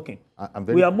we are working.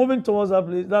 We are moving towards that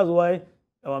place. That's why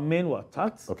our men were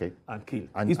attacked and killed.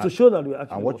 It's to show that we are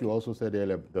actually And what working. you also said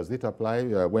earlier, does it apply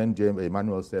when James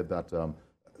Emmanuel said that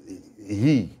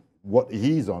he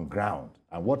is on ground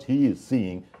and what he is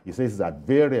seeing, he says, is at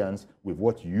variance with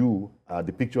what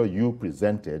the picture you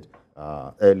presented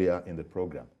earlier in the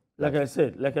program? Like I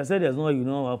said, there's no, you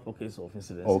know, have pockets of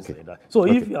incidents like that. So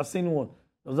Okay. if you have seen one,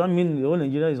 does that mean the whole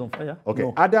Nigeria is on fire? Okay.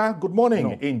 No. Ada, good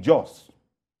morning in Jos.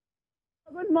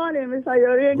 Good morning, Mr.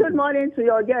 Yori. Good morning to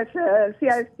your guest,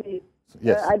 CSP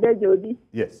Adejobi.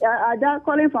 Yes. Ada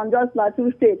calling from Jos Plateau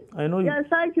State. I know you. Yes,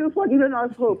 thank you for giving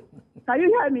us hope. Can you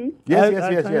hear me?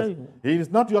 Yes. He is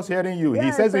not just hearing you. Yes,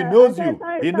 he says he knows you.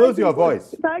 He knows your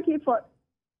voice. Thank you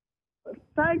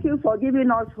for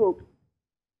giving us hope.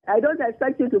 I don't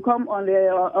expect you to come on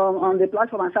the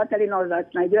platform and start telling us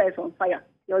that Nigeria is on fire.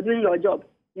 You're doing your job,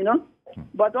 you know.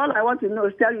 But all I want to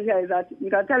tell you here is that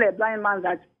you can tell a blind man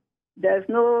that there's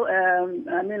no,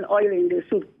 oil in the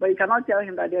soup, but you cannot tell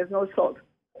him that there's no salt.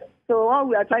 So all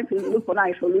we are trying to look for now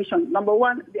is solution. Number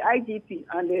one, the IGP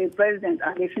and the president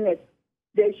and the Senate,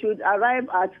 they should arrive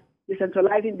at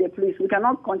decentralizing the police. We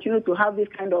cannot continue to have this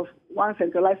kind of one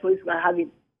centralized police we are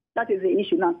having. That is the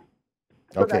issue now.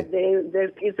 So that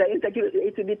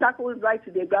it will be tackled right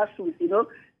to the grassroots, you know.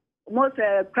 Most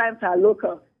crimes are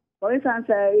local. For instance,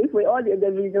 if we all the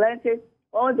vigilantes,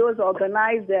 all those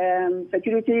organized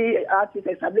security outfits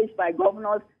established by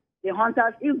governors, the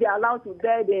hunters, if they are allowed to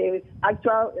bear the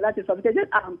actual, that is sophisticated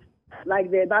arms,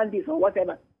 like the bandits or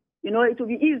whatever, you know, it will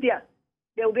be easier.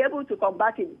 They will be able to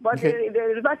combat it. But the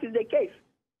reverse is the case.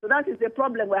 So that is the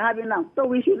problem we're having now. So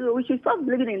we should stop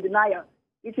living in denial.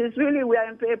 It is really, we are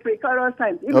in precarious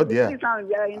times. Even dear.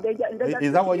 We are in danger.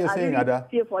 Is that what you're saying, really Ada?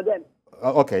 Feel for them.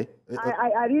 Okay.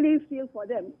 I really feel for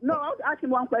them. No, I want to ask you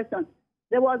one question.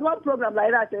 There was one program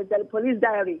like that, the Police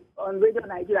Diary on Radio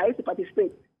Nigeria. I used to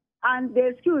participate. And the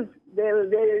excuse the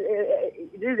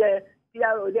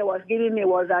PRO they was giving me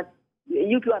was that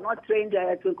you people are not trained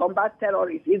to combat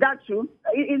terrorists. Is that true?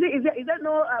 Is there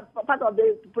no part of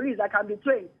the police that can be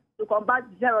trained to combat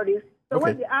terrorists? So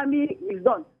when the army is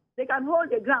done, they can hold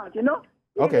the ground, you know?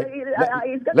 Okay.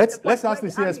 Let's ask the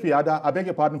CSP, Ada. I beg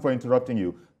your pardon for interrupting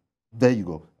you. There you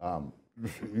go.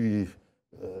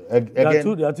 Again,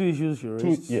 there are two issues you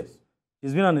raised. Yes.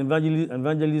 She's been an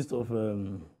evangelist of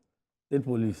state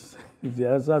police. She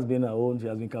has been her own. She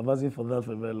has been canvassing for that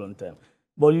for a very long time.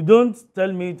 But you don't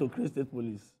tell me to create state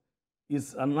police.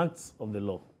 It's an act of the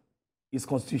law. It's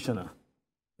constitutional.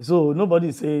 So nobody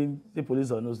is saying state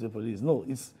police or no state police. No,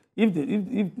 it's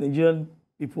if Nigerian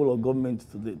people or government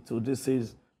today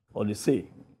says or they say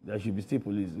there should be state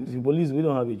police. State police, we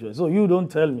don't have a choice. So you don't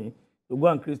tell me to go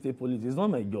and create state police. It's not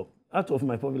my job. Out of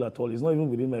my profit at all. It's not even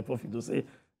within my profit to say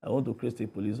I want to create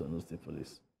state police or no state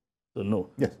police. So no.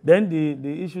 Yes. Then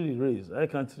the issue is raised. I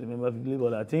can't remember vividly,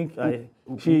 but I think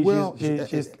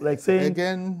she's like saying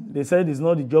again. They said it's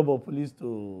not the job of police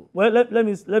to. Well, let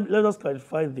us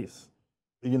clarify this.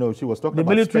 You know, she was talking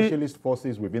about specialist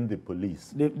forces within the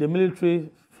police. The military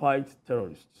fight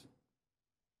terrorists.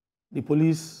 The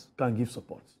police can give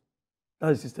support.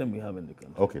 That's the system we have in the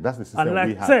country. Okay, that's the system and like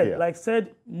we have said, here. Like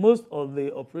said, most of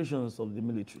the operations of the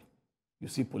military, you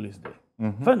see police there.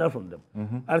 Find out from them.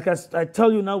 I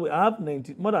tell you now, we have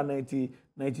more than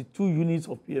 92 units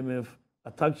of PMF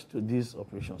attached to this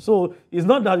operation. So it's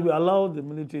not that we allow the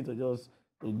military to just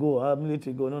go,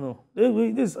 military go, no.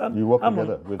 You work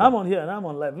together with them. I'm on here and I'm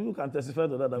on live. People can testify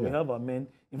to that we have our men.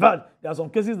 In fact, there are some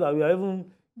cases that we are even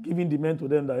giving the men to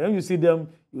them that when you see them,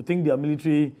 you think they are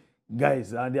military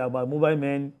guys and they are mobile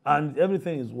men and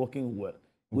everything is working well.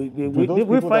 We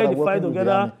fight the fight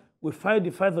together. We fight the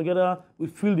fight together. We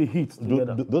feel the heat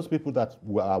together. Those people that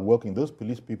are working, those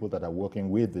police people that are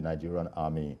working with the Nigerian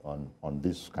army on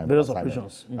this kind various of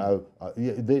operations,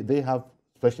 they have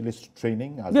specialist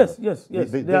training. Yes. We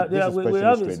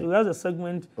have a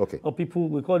segment of people.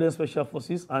 We call them special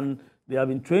forces, and they have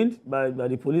been trained by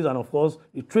the police, and of course,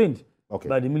 trained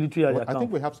by the military. I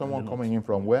think we have someone coming in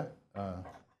from where?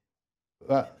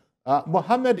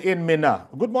 Mohammed in Mina.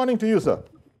 Good morning to you, sir.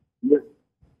 Yes.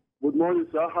 Good morning,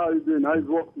 sir. How are you doing? How's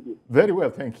work today? Very well,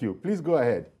 thank you. Please go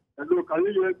ahead. Hello, can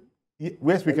you hear me?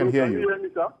 Yes, we can hear you. Can you hear me,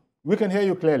 sir? We can hear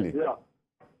you clearly. Yeah.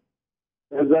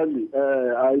 Exactly.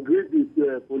 I agree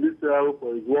with police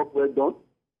for his work well done.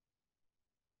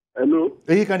 Hello?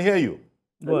 He can hear you.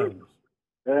 Go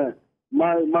ahead.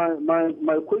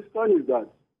 My question is that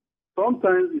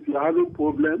sometimes if you're having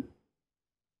problem,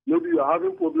 maybe you're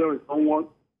having problem with someone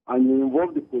and you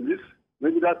involve the police,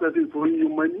 maybe that person is owing you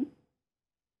money.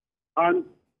 And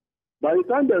by the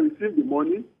time they receive the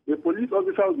money, the police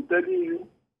officer will be telling you,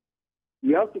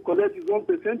 you have to collect his own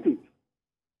percentage.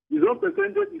 His own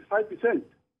percentage is 5%.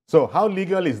 So how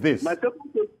legal is this?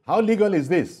 How legal is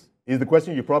this? Is the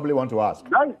question you probably want to ask.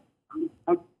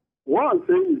 What I'm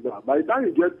saying is that by the time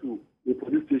you get to the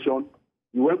police station,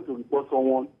 you went to report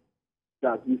someone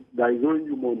that is owing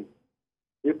you money.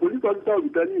 A police officer will be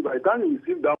telling you by the time you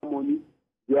receive that money,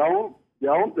 their own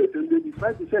their own percentage is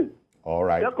 5%. All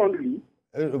right. Secondly,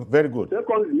 very good.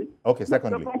 Secondly, okay.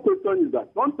 Secondly, the second question is that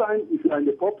sometimes if you are in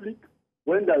the public,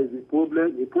 when there is a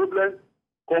problem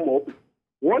come up,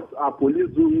 what are police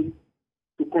doing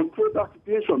to control that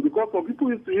situation? Because some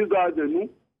people used to use that avenue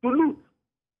to loot,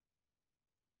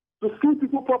 to steal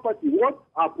people's property. What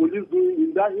are police doing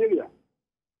in that area?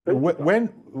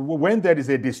 When there is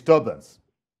a disturbance,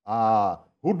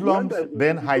 hoodlums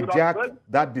then hijack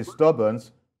that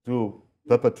disturbance to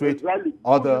perpetrate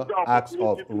other acts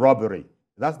of robbery.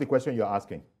 That's the question you're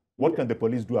asking. What can the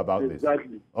police do about this?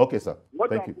 Okay, sir.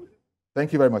 Thank you.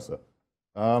 Thank you very much, sir.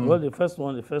 Well, the first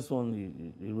one,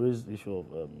 he raised the issue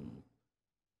of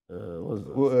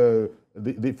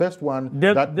the first one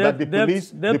that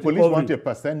the police want a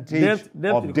percentage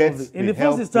of debts they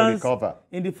help to recover.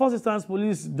 In the first instance,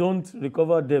 police don't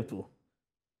recover debt.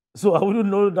 So I wouldn't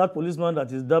know that policeman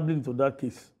that is dabbling into that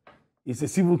case. It's a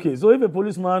civil case. So if a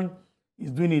policeman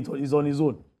is doing it, is on his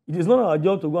own, it is not our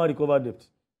job to go and recover debt.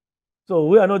 So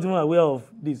we are not even aware of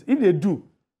this. If they do,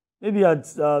 maybe at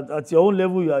your own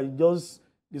level, you are just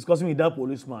discussing with that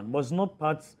policeman, but it's not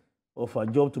part of our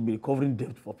job to be recovering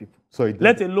debt for people. So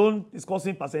let alone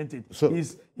discussing percentage. So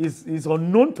is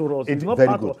unknown to us. It's not very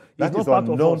part good. of. That is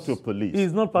unknown to police.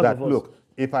 It's not part of us. Look,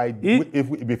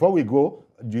 before we go,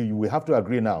 we have to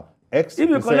agree now. If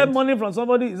you collect money from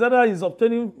somebody, is that he's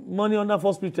obtaining money under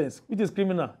false pretense, which is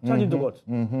criminal, charge him to court.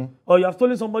 Or you have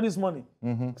stolen somebody's money,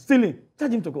 stealing,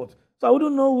 charge him to court. So I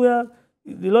wouldn't know where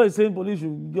the law is saying police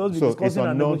should just be discussing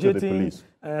and negotiating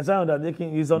and saying that they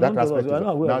can. It's unknown to us. We are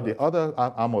not aware. Now the other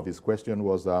arm of his question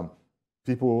was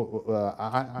people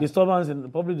disturbance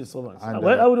in public disturbance. And,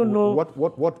 I wouldn't know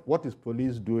what is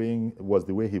police doing was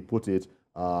the way he put it.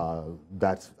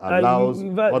 That allows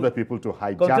other people to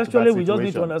hijack that situation. Contextually, we just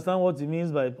need to understand what he means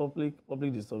by public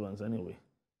disturbance anyway.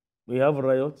 We have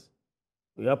riots,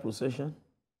 we have procession,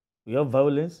 we have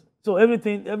violence. So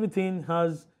everything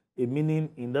has a meaning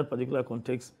in that particular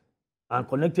context and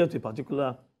connected to a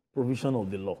particular provision of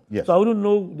the law. Yes. So I wouldn't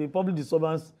know the public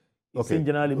disturbance is seen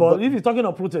generally. But if he's talking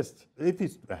of protest,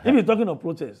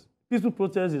 peaceful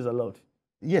protest is allowed.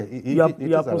 Yeah, you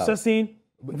are processing.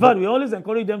 In fact, we always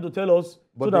encourage them to tell us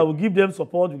so that we give them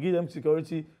support, we give them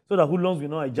security, so that hoodlums will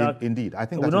not hijack. Indeed, I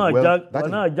think we not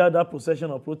hijack that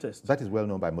procession or protest. That is well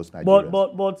known by most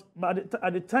Nigerians. But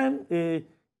at the time a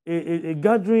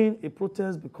gathering, a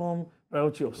protest become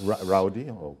riotous.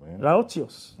 Rowdy?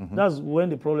 Riotous. That's when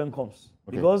the problem comes.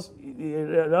 Okay. Because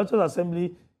a riotous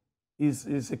assembly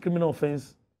is a criminal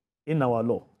offense in our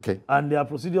law. Okay. And there are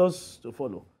procedures to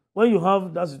follow. When you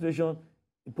have that situation,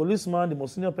 the policeman, the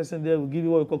most senior person there, will give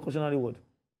you what we call cautionary word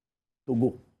to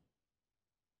go.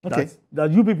 Okay.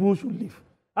 That you people should leave.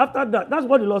 After that, that's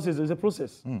what the law says. It's a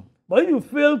process. But if you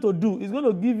fail to do, it's going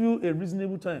to give you a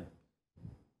reasonable time.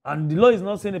 And the law is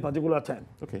not saying a particular time.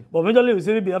 Okay. But eventually we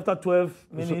say maybe after 12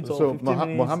 minutes or 15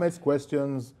 minutes. Mohammed's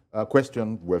question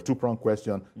were two-pronged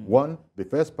question. One, the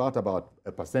first part about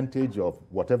a percentage of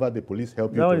whatever the police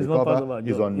help you to recover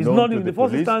is unknown to the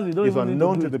police. Is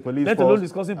unknown to the police. Let alone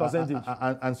discussing percentage.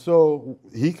 And so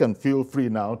he can feel free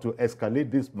now to escalate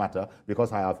this matter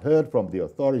because I have heard from the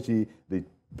authority, the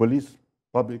police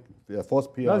public force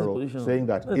PRO saying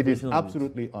that it is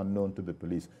absolutely unknown to the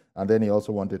police. And then he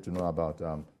also wanted to know about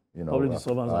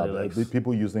the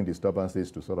people using disturbances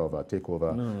to sort of take over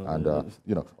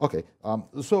Okay.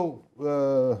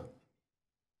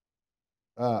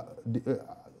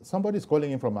 Somebody's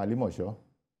calling in from Alimosho.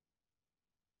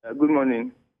 Good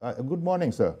morning. Good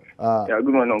morning, sir. Good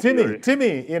morning.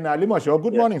 Timmy in Alimosho.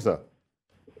 Good morning, sir.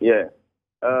 Yeah.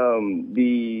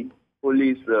 The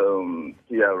police PRO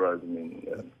has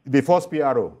been... the force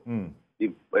PRO.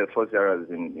 The force PRO has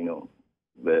been,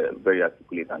 very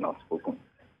articulate and outspoken.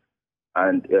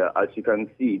 And as you can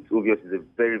see, it's obvious he's a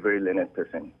very, very learned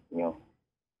person,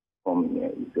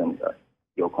 from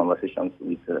your conversations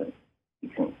with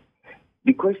him.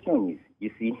 The question is, you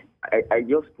see, I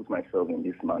just put myself in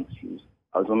this man's shoes.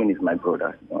 Assuming he's my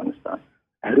brother, you understand?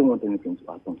 I don't want anything to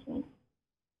happen to him.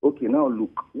 Okay, now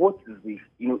look, what is this?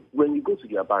 When you go to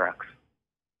their barracks,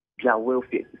 their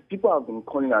welfare, people have been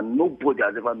calling and nobody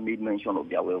has ever made mention of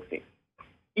their welfare.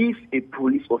 If a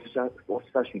police officer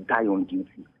should die on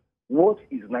duty, what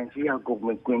is Nigeria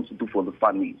government going to do for the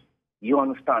families? You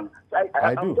understand?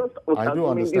 I do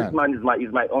understand. This man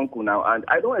is my uncle now, and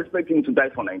I don't expect him to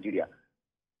die for Nigeria.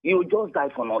 He will just die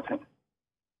for nothing.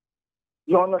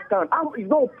 You understand? He's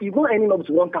not earning up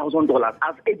to $1,000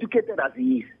 as educated as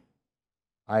he is.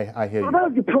 I hear you. So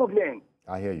that's the problem.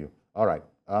 I hear you. All right.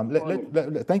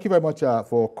 Thank you very much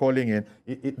for calling in.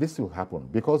 This will happen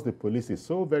because the police is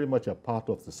so very much a part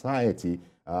of society.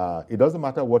 It doesn't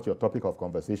matter what your topic of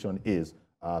conversation is.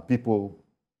 People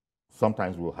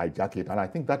sometimes will hijack it, and I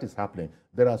think that is happening.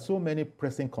 There are so many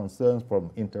pressing concerns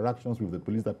from interactions with the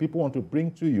police that people want to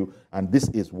bring to you, and this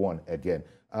is one again.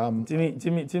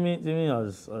 Timmy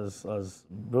has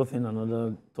brought in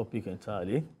another topic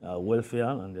entirely, welfare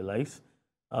and the likes.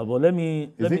 But let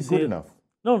me say, good enough?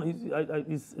 No,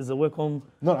 it's a welcome.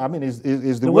 No, I mean,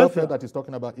 is the welfare that he's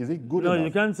talking about, is it good enough? No,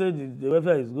 you can't say the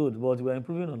welfare is good, but we're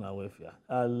improving on our welfare.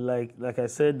 Like I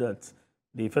said, that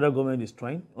the federal government is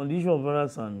trying on the issue of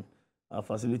barracks and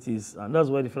facilities, and that's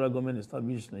why the federal government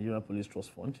established Nigeria Police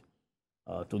Trust Fund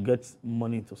to get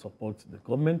money to support the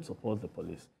government, support the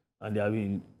police. And they have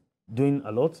been doing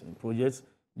a lot in projects.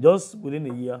 Just within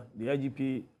a year, the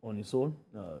IGP on its own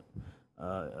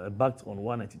backed on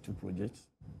 192 projects,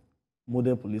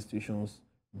 modern police stations,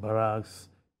 barracks,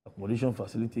 accommodation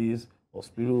facilities,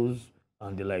 hospitals,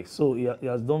 and the like. So he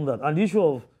has done that. And the issue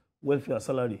of welfare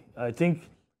salary, I think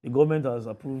the government has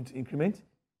approved increment.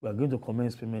 We are going to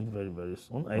commence payment very, very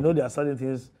soon. I know there are certain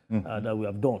things that we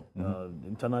have done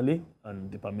internally and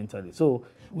departmentally. So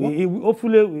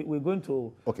hopefully we're going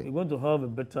to have a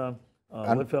better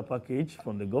welfare package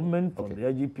from the government, from the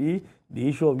IGP. The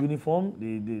issue of uniform.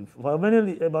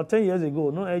 About 10 years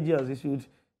ago, no IG has issued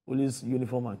police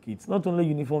uniform and kits. Not only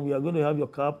uniform, you are going to have your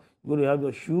cap, you're going to have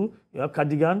your shoe, you have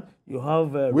cardigan, you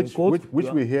have raincoat.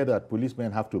 Which we hear that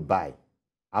policemen have to buy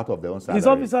out of their own salary. It's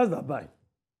officers that buy.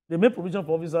 They make provision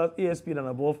for officers, ASP and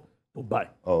above, to buy.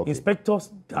 Oh, okay. Inspectors,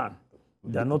 done.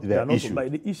 They are not to buy.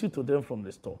 They issue to them from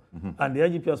the store. And the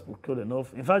IGP has procured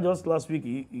enough. In fact, just last week,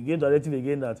 he gave directive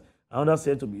again that another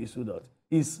set to be issued out.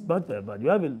 It's bad by bad. You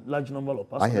have a large number of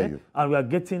personnel, and we are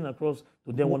getting across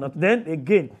to them. Then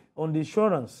again, on the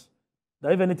insurance,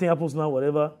 that if anything happens now,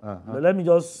 whatever, let me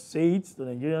just say it to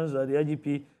Nigerians that the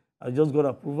IGP has just got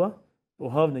approval to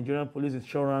have Nigerian Police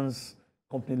Insurance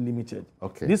Company Limited.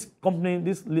 Okay. This company,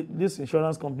 this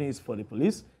insurance company is for the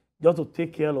police, just to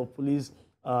take care of police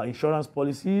insurance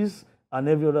policies and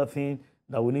every other thing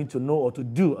that we need to know or to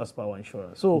do as per our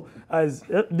insurance. So as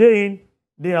day in,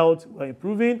 day out, we're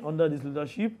improving under this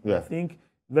leadership. I think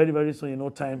very, very soon, in no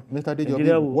time, Mr.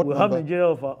 Adejobi, we'll have Nigeria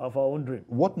of our own dream.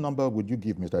 What number would you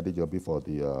give Mr. Adejobi for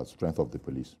the strength of the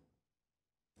police?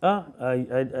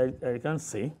 I can't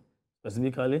say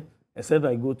specifically, except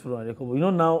I go through and recover. You know,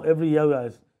 now every year we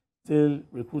are still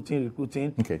recruiting.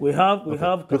 Okay. We have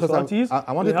casualties,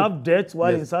 we have deaths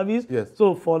while in service. Yes.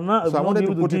 So for now, I wanted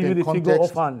to put it in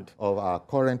context of our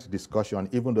current discussion,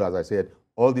 even though, as I said,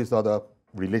 all these other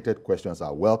related questions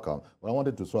are welcome. But I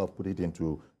wanted to sort of put it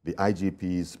into the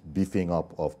IGP's beefing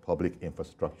up of public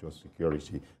infrastructure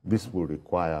security. This will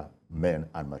require men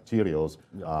and materials,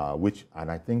 and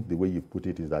I think the way you put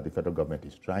it is that the federal government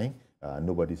is trying.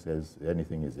 Nobody says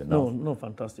anything is enough. No,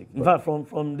 fantastic. In fact,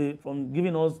 from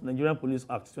giving us Nigerian Police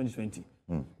Act 2020,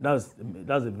 that's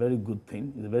a very good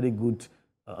thing. It's a very good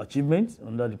achievement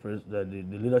under the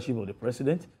leadership of the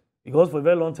president. Because for a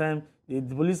very long time, the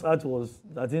Police Act was,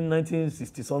 I think,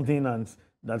 1960 something, and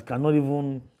that cannot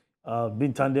even be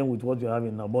in tandem with what we're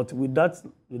having now. But with that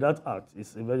act,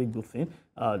 it's a very good thing.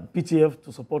 PTF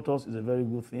to support us is a very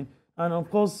good thing, and of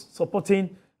course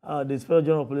supporting the Inspector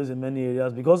General of Police in many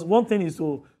areas, because one thing is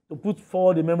to put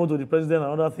forward a memo to the president,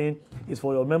 another thing is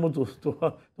for your memo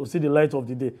to see the light of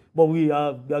the day. But we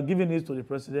are giving it to the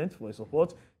president for his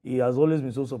support. He has always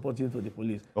been so supportive to the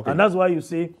police. Okay. And that's why you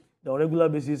see that on a regular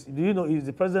basis, do you know, it's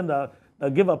the president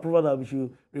that gave approval that we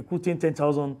should recruiting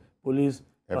 10,000 police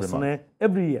personnel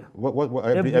every year.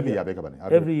 Every year,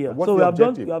 every year. What's so we have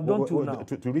done two now.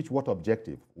 To reach what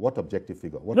objective? What objective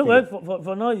figure?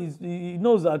 For now, he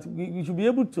knows that we should be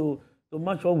able to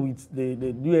match up with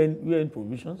the UN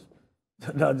provisions.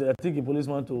 That I think one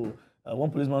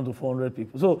policeman to 400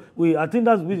 people. So I think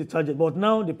that's really the target. But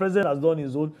now the president has done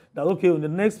his own. That okay, in the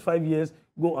next 5 years,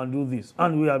 go and do this,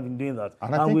 and we have been doing that.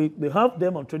 And they have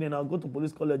them on training now. Go to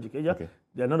Police College, Ikeja. Okay.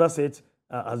 Another set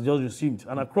has just received,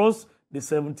 and across the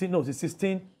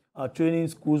 16 training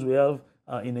schools we have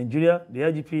in Nigeria, the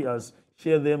IGP has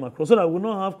shared them across so that we will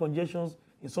not have congestions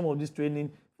in some of these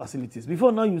training facilities.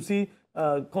 Before now, you see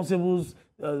constables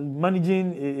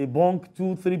managing a bunk,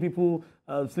 2-3 people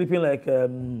sleeping like,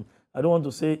 I don't want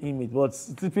to say inmate, but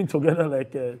sleeping together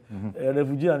like a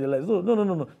refugee and the like. So,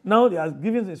 no. Now they are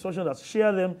giving the instruction that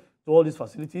share them to all these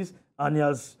facilities, and he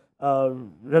has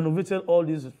renovated all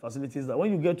these facilities that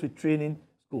when you get to training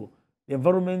school, the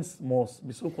environments must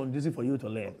be so conducive for you to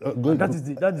learn. That is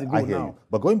the goal I hear now. You.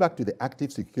 But going back to the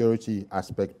active security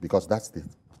aspect, because that's the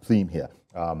theme here.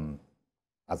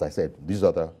 As I said, these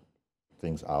other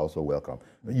things are also welcome.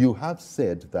 You have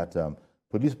said that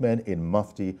policemen in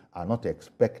Mufti are not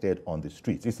expected on the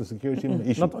streets. It's a security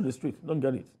issue. Not on the street. Don't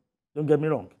get it. Don't get me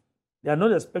wrong. They are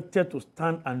not expected to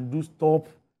stand and do stop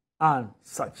and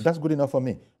search. That's good enough for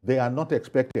me. They are not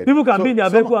expected. People can be in their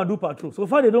vehicle and do patrol. So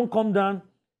far, they don't come down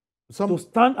to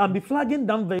stand and be flagging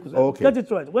down vehicles. Okay. Get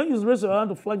it right. When you raise your hand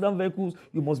to flag down vehicles,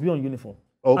 you must be on uniform.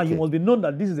 Okay. And you must be known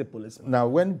that this is a policeman. Now,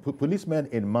 when policemen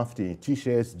in Mufti,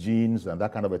 T-shirts, jeans, and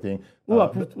that kind of a thing... Who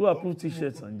approved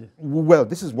T-shirts? Well,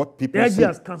 this is what people say. say. The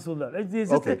has cancelled that.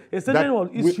 Okay. A statement was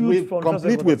issued from...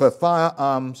 Complete with a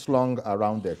firearm slung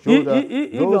around their shoulder.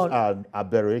 Those are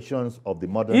aberrations of the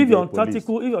modern day police. If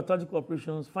your tactical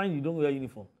operations, fine, you don't wear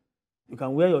uniform. You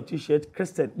can wear your T-shirt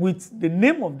crested with the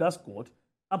name of that squad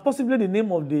and possibly the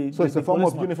name of the... So it's a form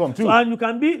of uniform too. So, and you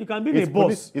can be in a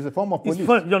bus. It's a form of police. It's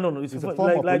a form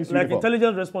of police like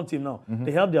intelligence response team now.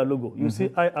 They have their logo. You see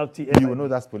IRTFIB. You know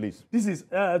that's police. This is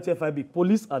IRTFIB.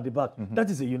 Police at the back. That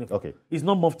is a uniform. Okay. It's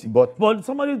not Mufti. But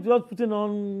somebody just putting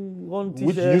on one T-shirt.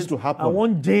 Which used to happen. And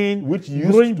one jean. Which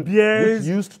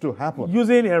used to happen.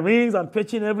 Using earrings and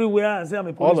patching everywhere and say I'm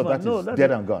a policeman. All of that is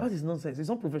dead and gone. That is nonsense. It's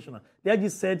not professional. They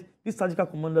just said this surgical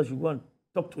commander should go and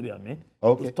talk to their men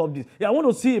to stop this. Yeah, I want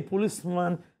to see a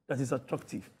policeman that is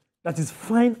attractive, that is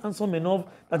fine, handsome enough,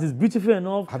 that is beautiful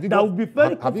enough, that will be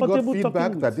very comfortable. Have you got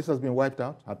feedback that this has been wiped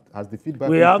out? Has the feedback?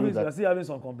 We are still having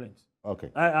some complaints. Okay.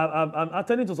 I'm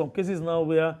attending to some cases now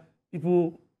where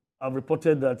people have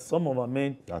reported that some of our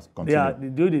men,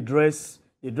 they dress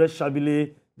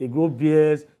shabbily, they grow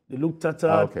beards, they look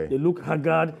tattered, they look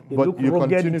haggard, they look rugged, you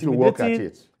continue to work at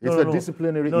it. It's a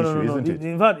disciplinary issue, isn't it?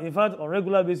 In fact, on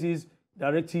regular basis,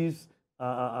 directives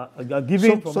are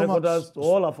given from headquarters to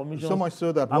all our formations. So much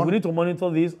so that we need to monitor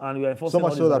this, and we are enforcing. So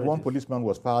much so that one policeman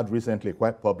was fired recently,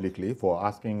 quite publicly, for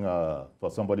asking for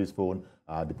somebody's phone.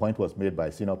 The point was made by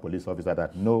a senior police officer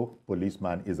that no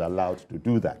policeman is allowed to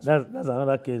do that. That's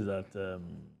another case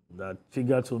that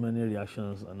triggered so many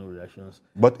reactions and no reactions.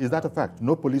 But is that a fact?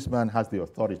 No policeman has the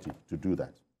authority to do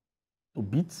that. To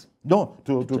beat? No,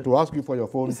 to ask you for your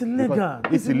phone. It's illegal.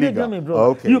 It's illegal, my bro.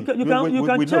 Okay.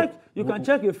 You can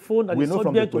check a phone that is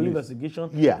subject to investigation,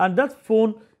 and that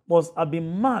phone must have been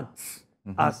marked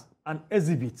as an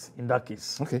exhibit in that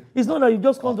case. Okay. It's not that you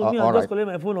just come to me and just collect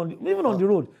my phone even on the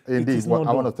road. Indeed. Well,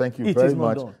 I want to thank you very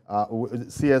much.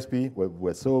 CSP,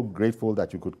 we're so grateful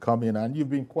that you could come in, and you've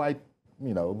been quite,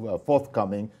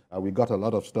 forthcoming. We got a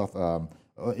lot of stuff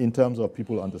in terms of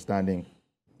people understanding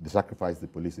the sacrifice the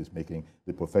police is making,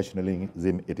 the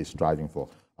professionalism it is striving for.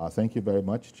 Thank you very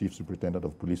much, Chief Superintendent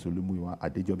of Police Muyiwa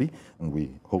Adejobi, and we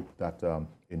hope that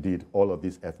indeed all of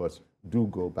these efforts do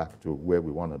go back to where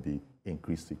we want to be,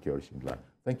 increased security in land.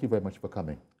 Thank you very much for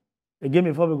coming. Again,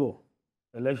 before we go,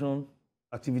 election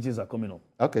activities are coming up.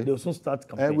 Okay. They'll soon start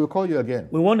campaigning. We'll call you again.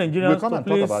 We want Nigerians to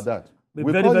please talk about that. Be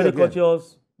very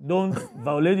courteous. Don't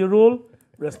violate the rule.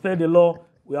 Respect the law.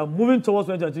 We are moving towards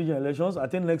 2023 elections. I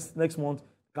think next month,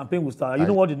 campaign will start. You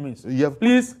know what it means.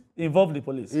 Please involve the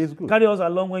police. Carry us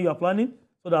along when you are planning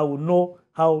so that we'll know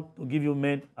how to give you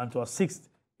men and to assist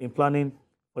in planning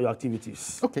for your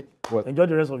activities. Okay. Well, enjoy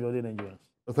the rest of your day, Nigerians.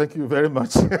 Thank you very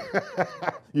much.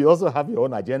 You also have your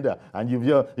own agenda, and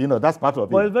that's part of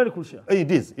it. Well, it's very crucial. It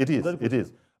is.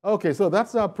 Okay, so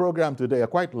that's our program today. A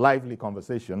quite lively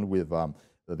conversation with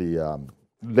the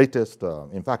latest,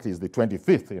 in fact, is the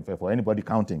 25th, for anybody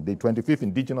counting, the 25th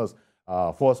Indigenous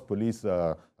Force Police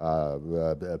PRO.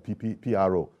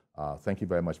 Thank you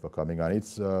very much for coming on.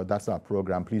 That's our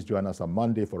program. Please join us on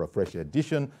Monday for a fresh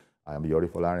edition. I am Yori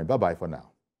Folarin. Bye-bye for now.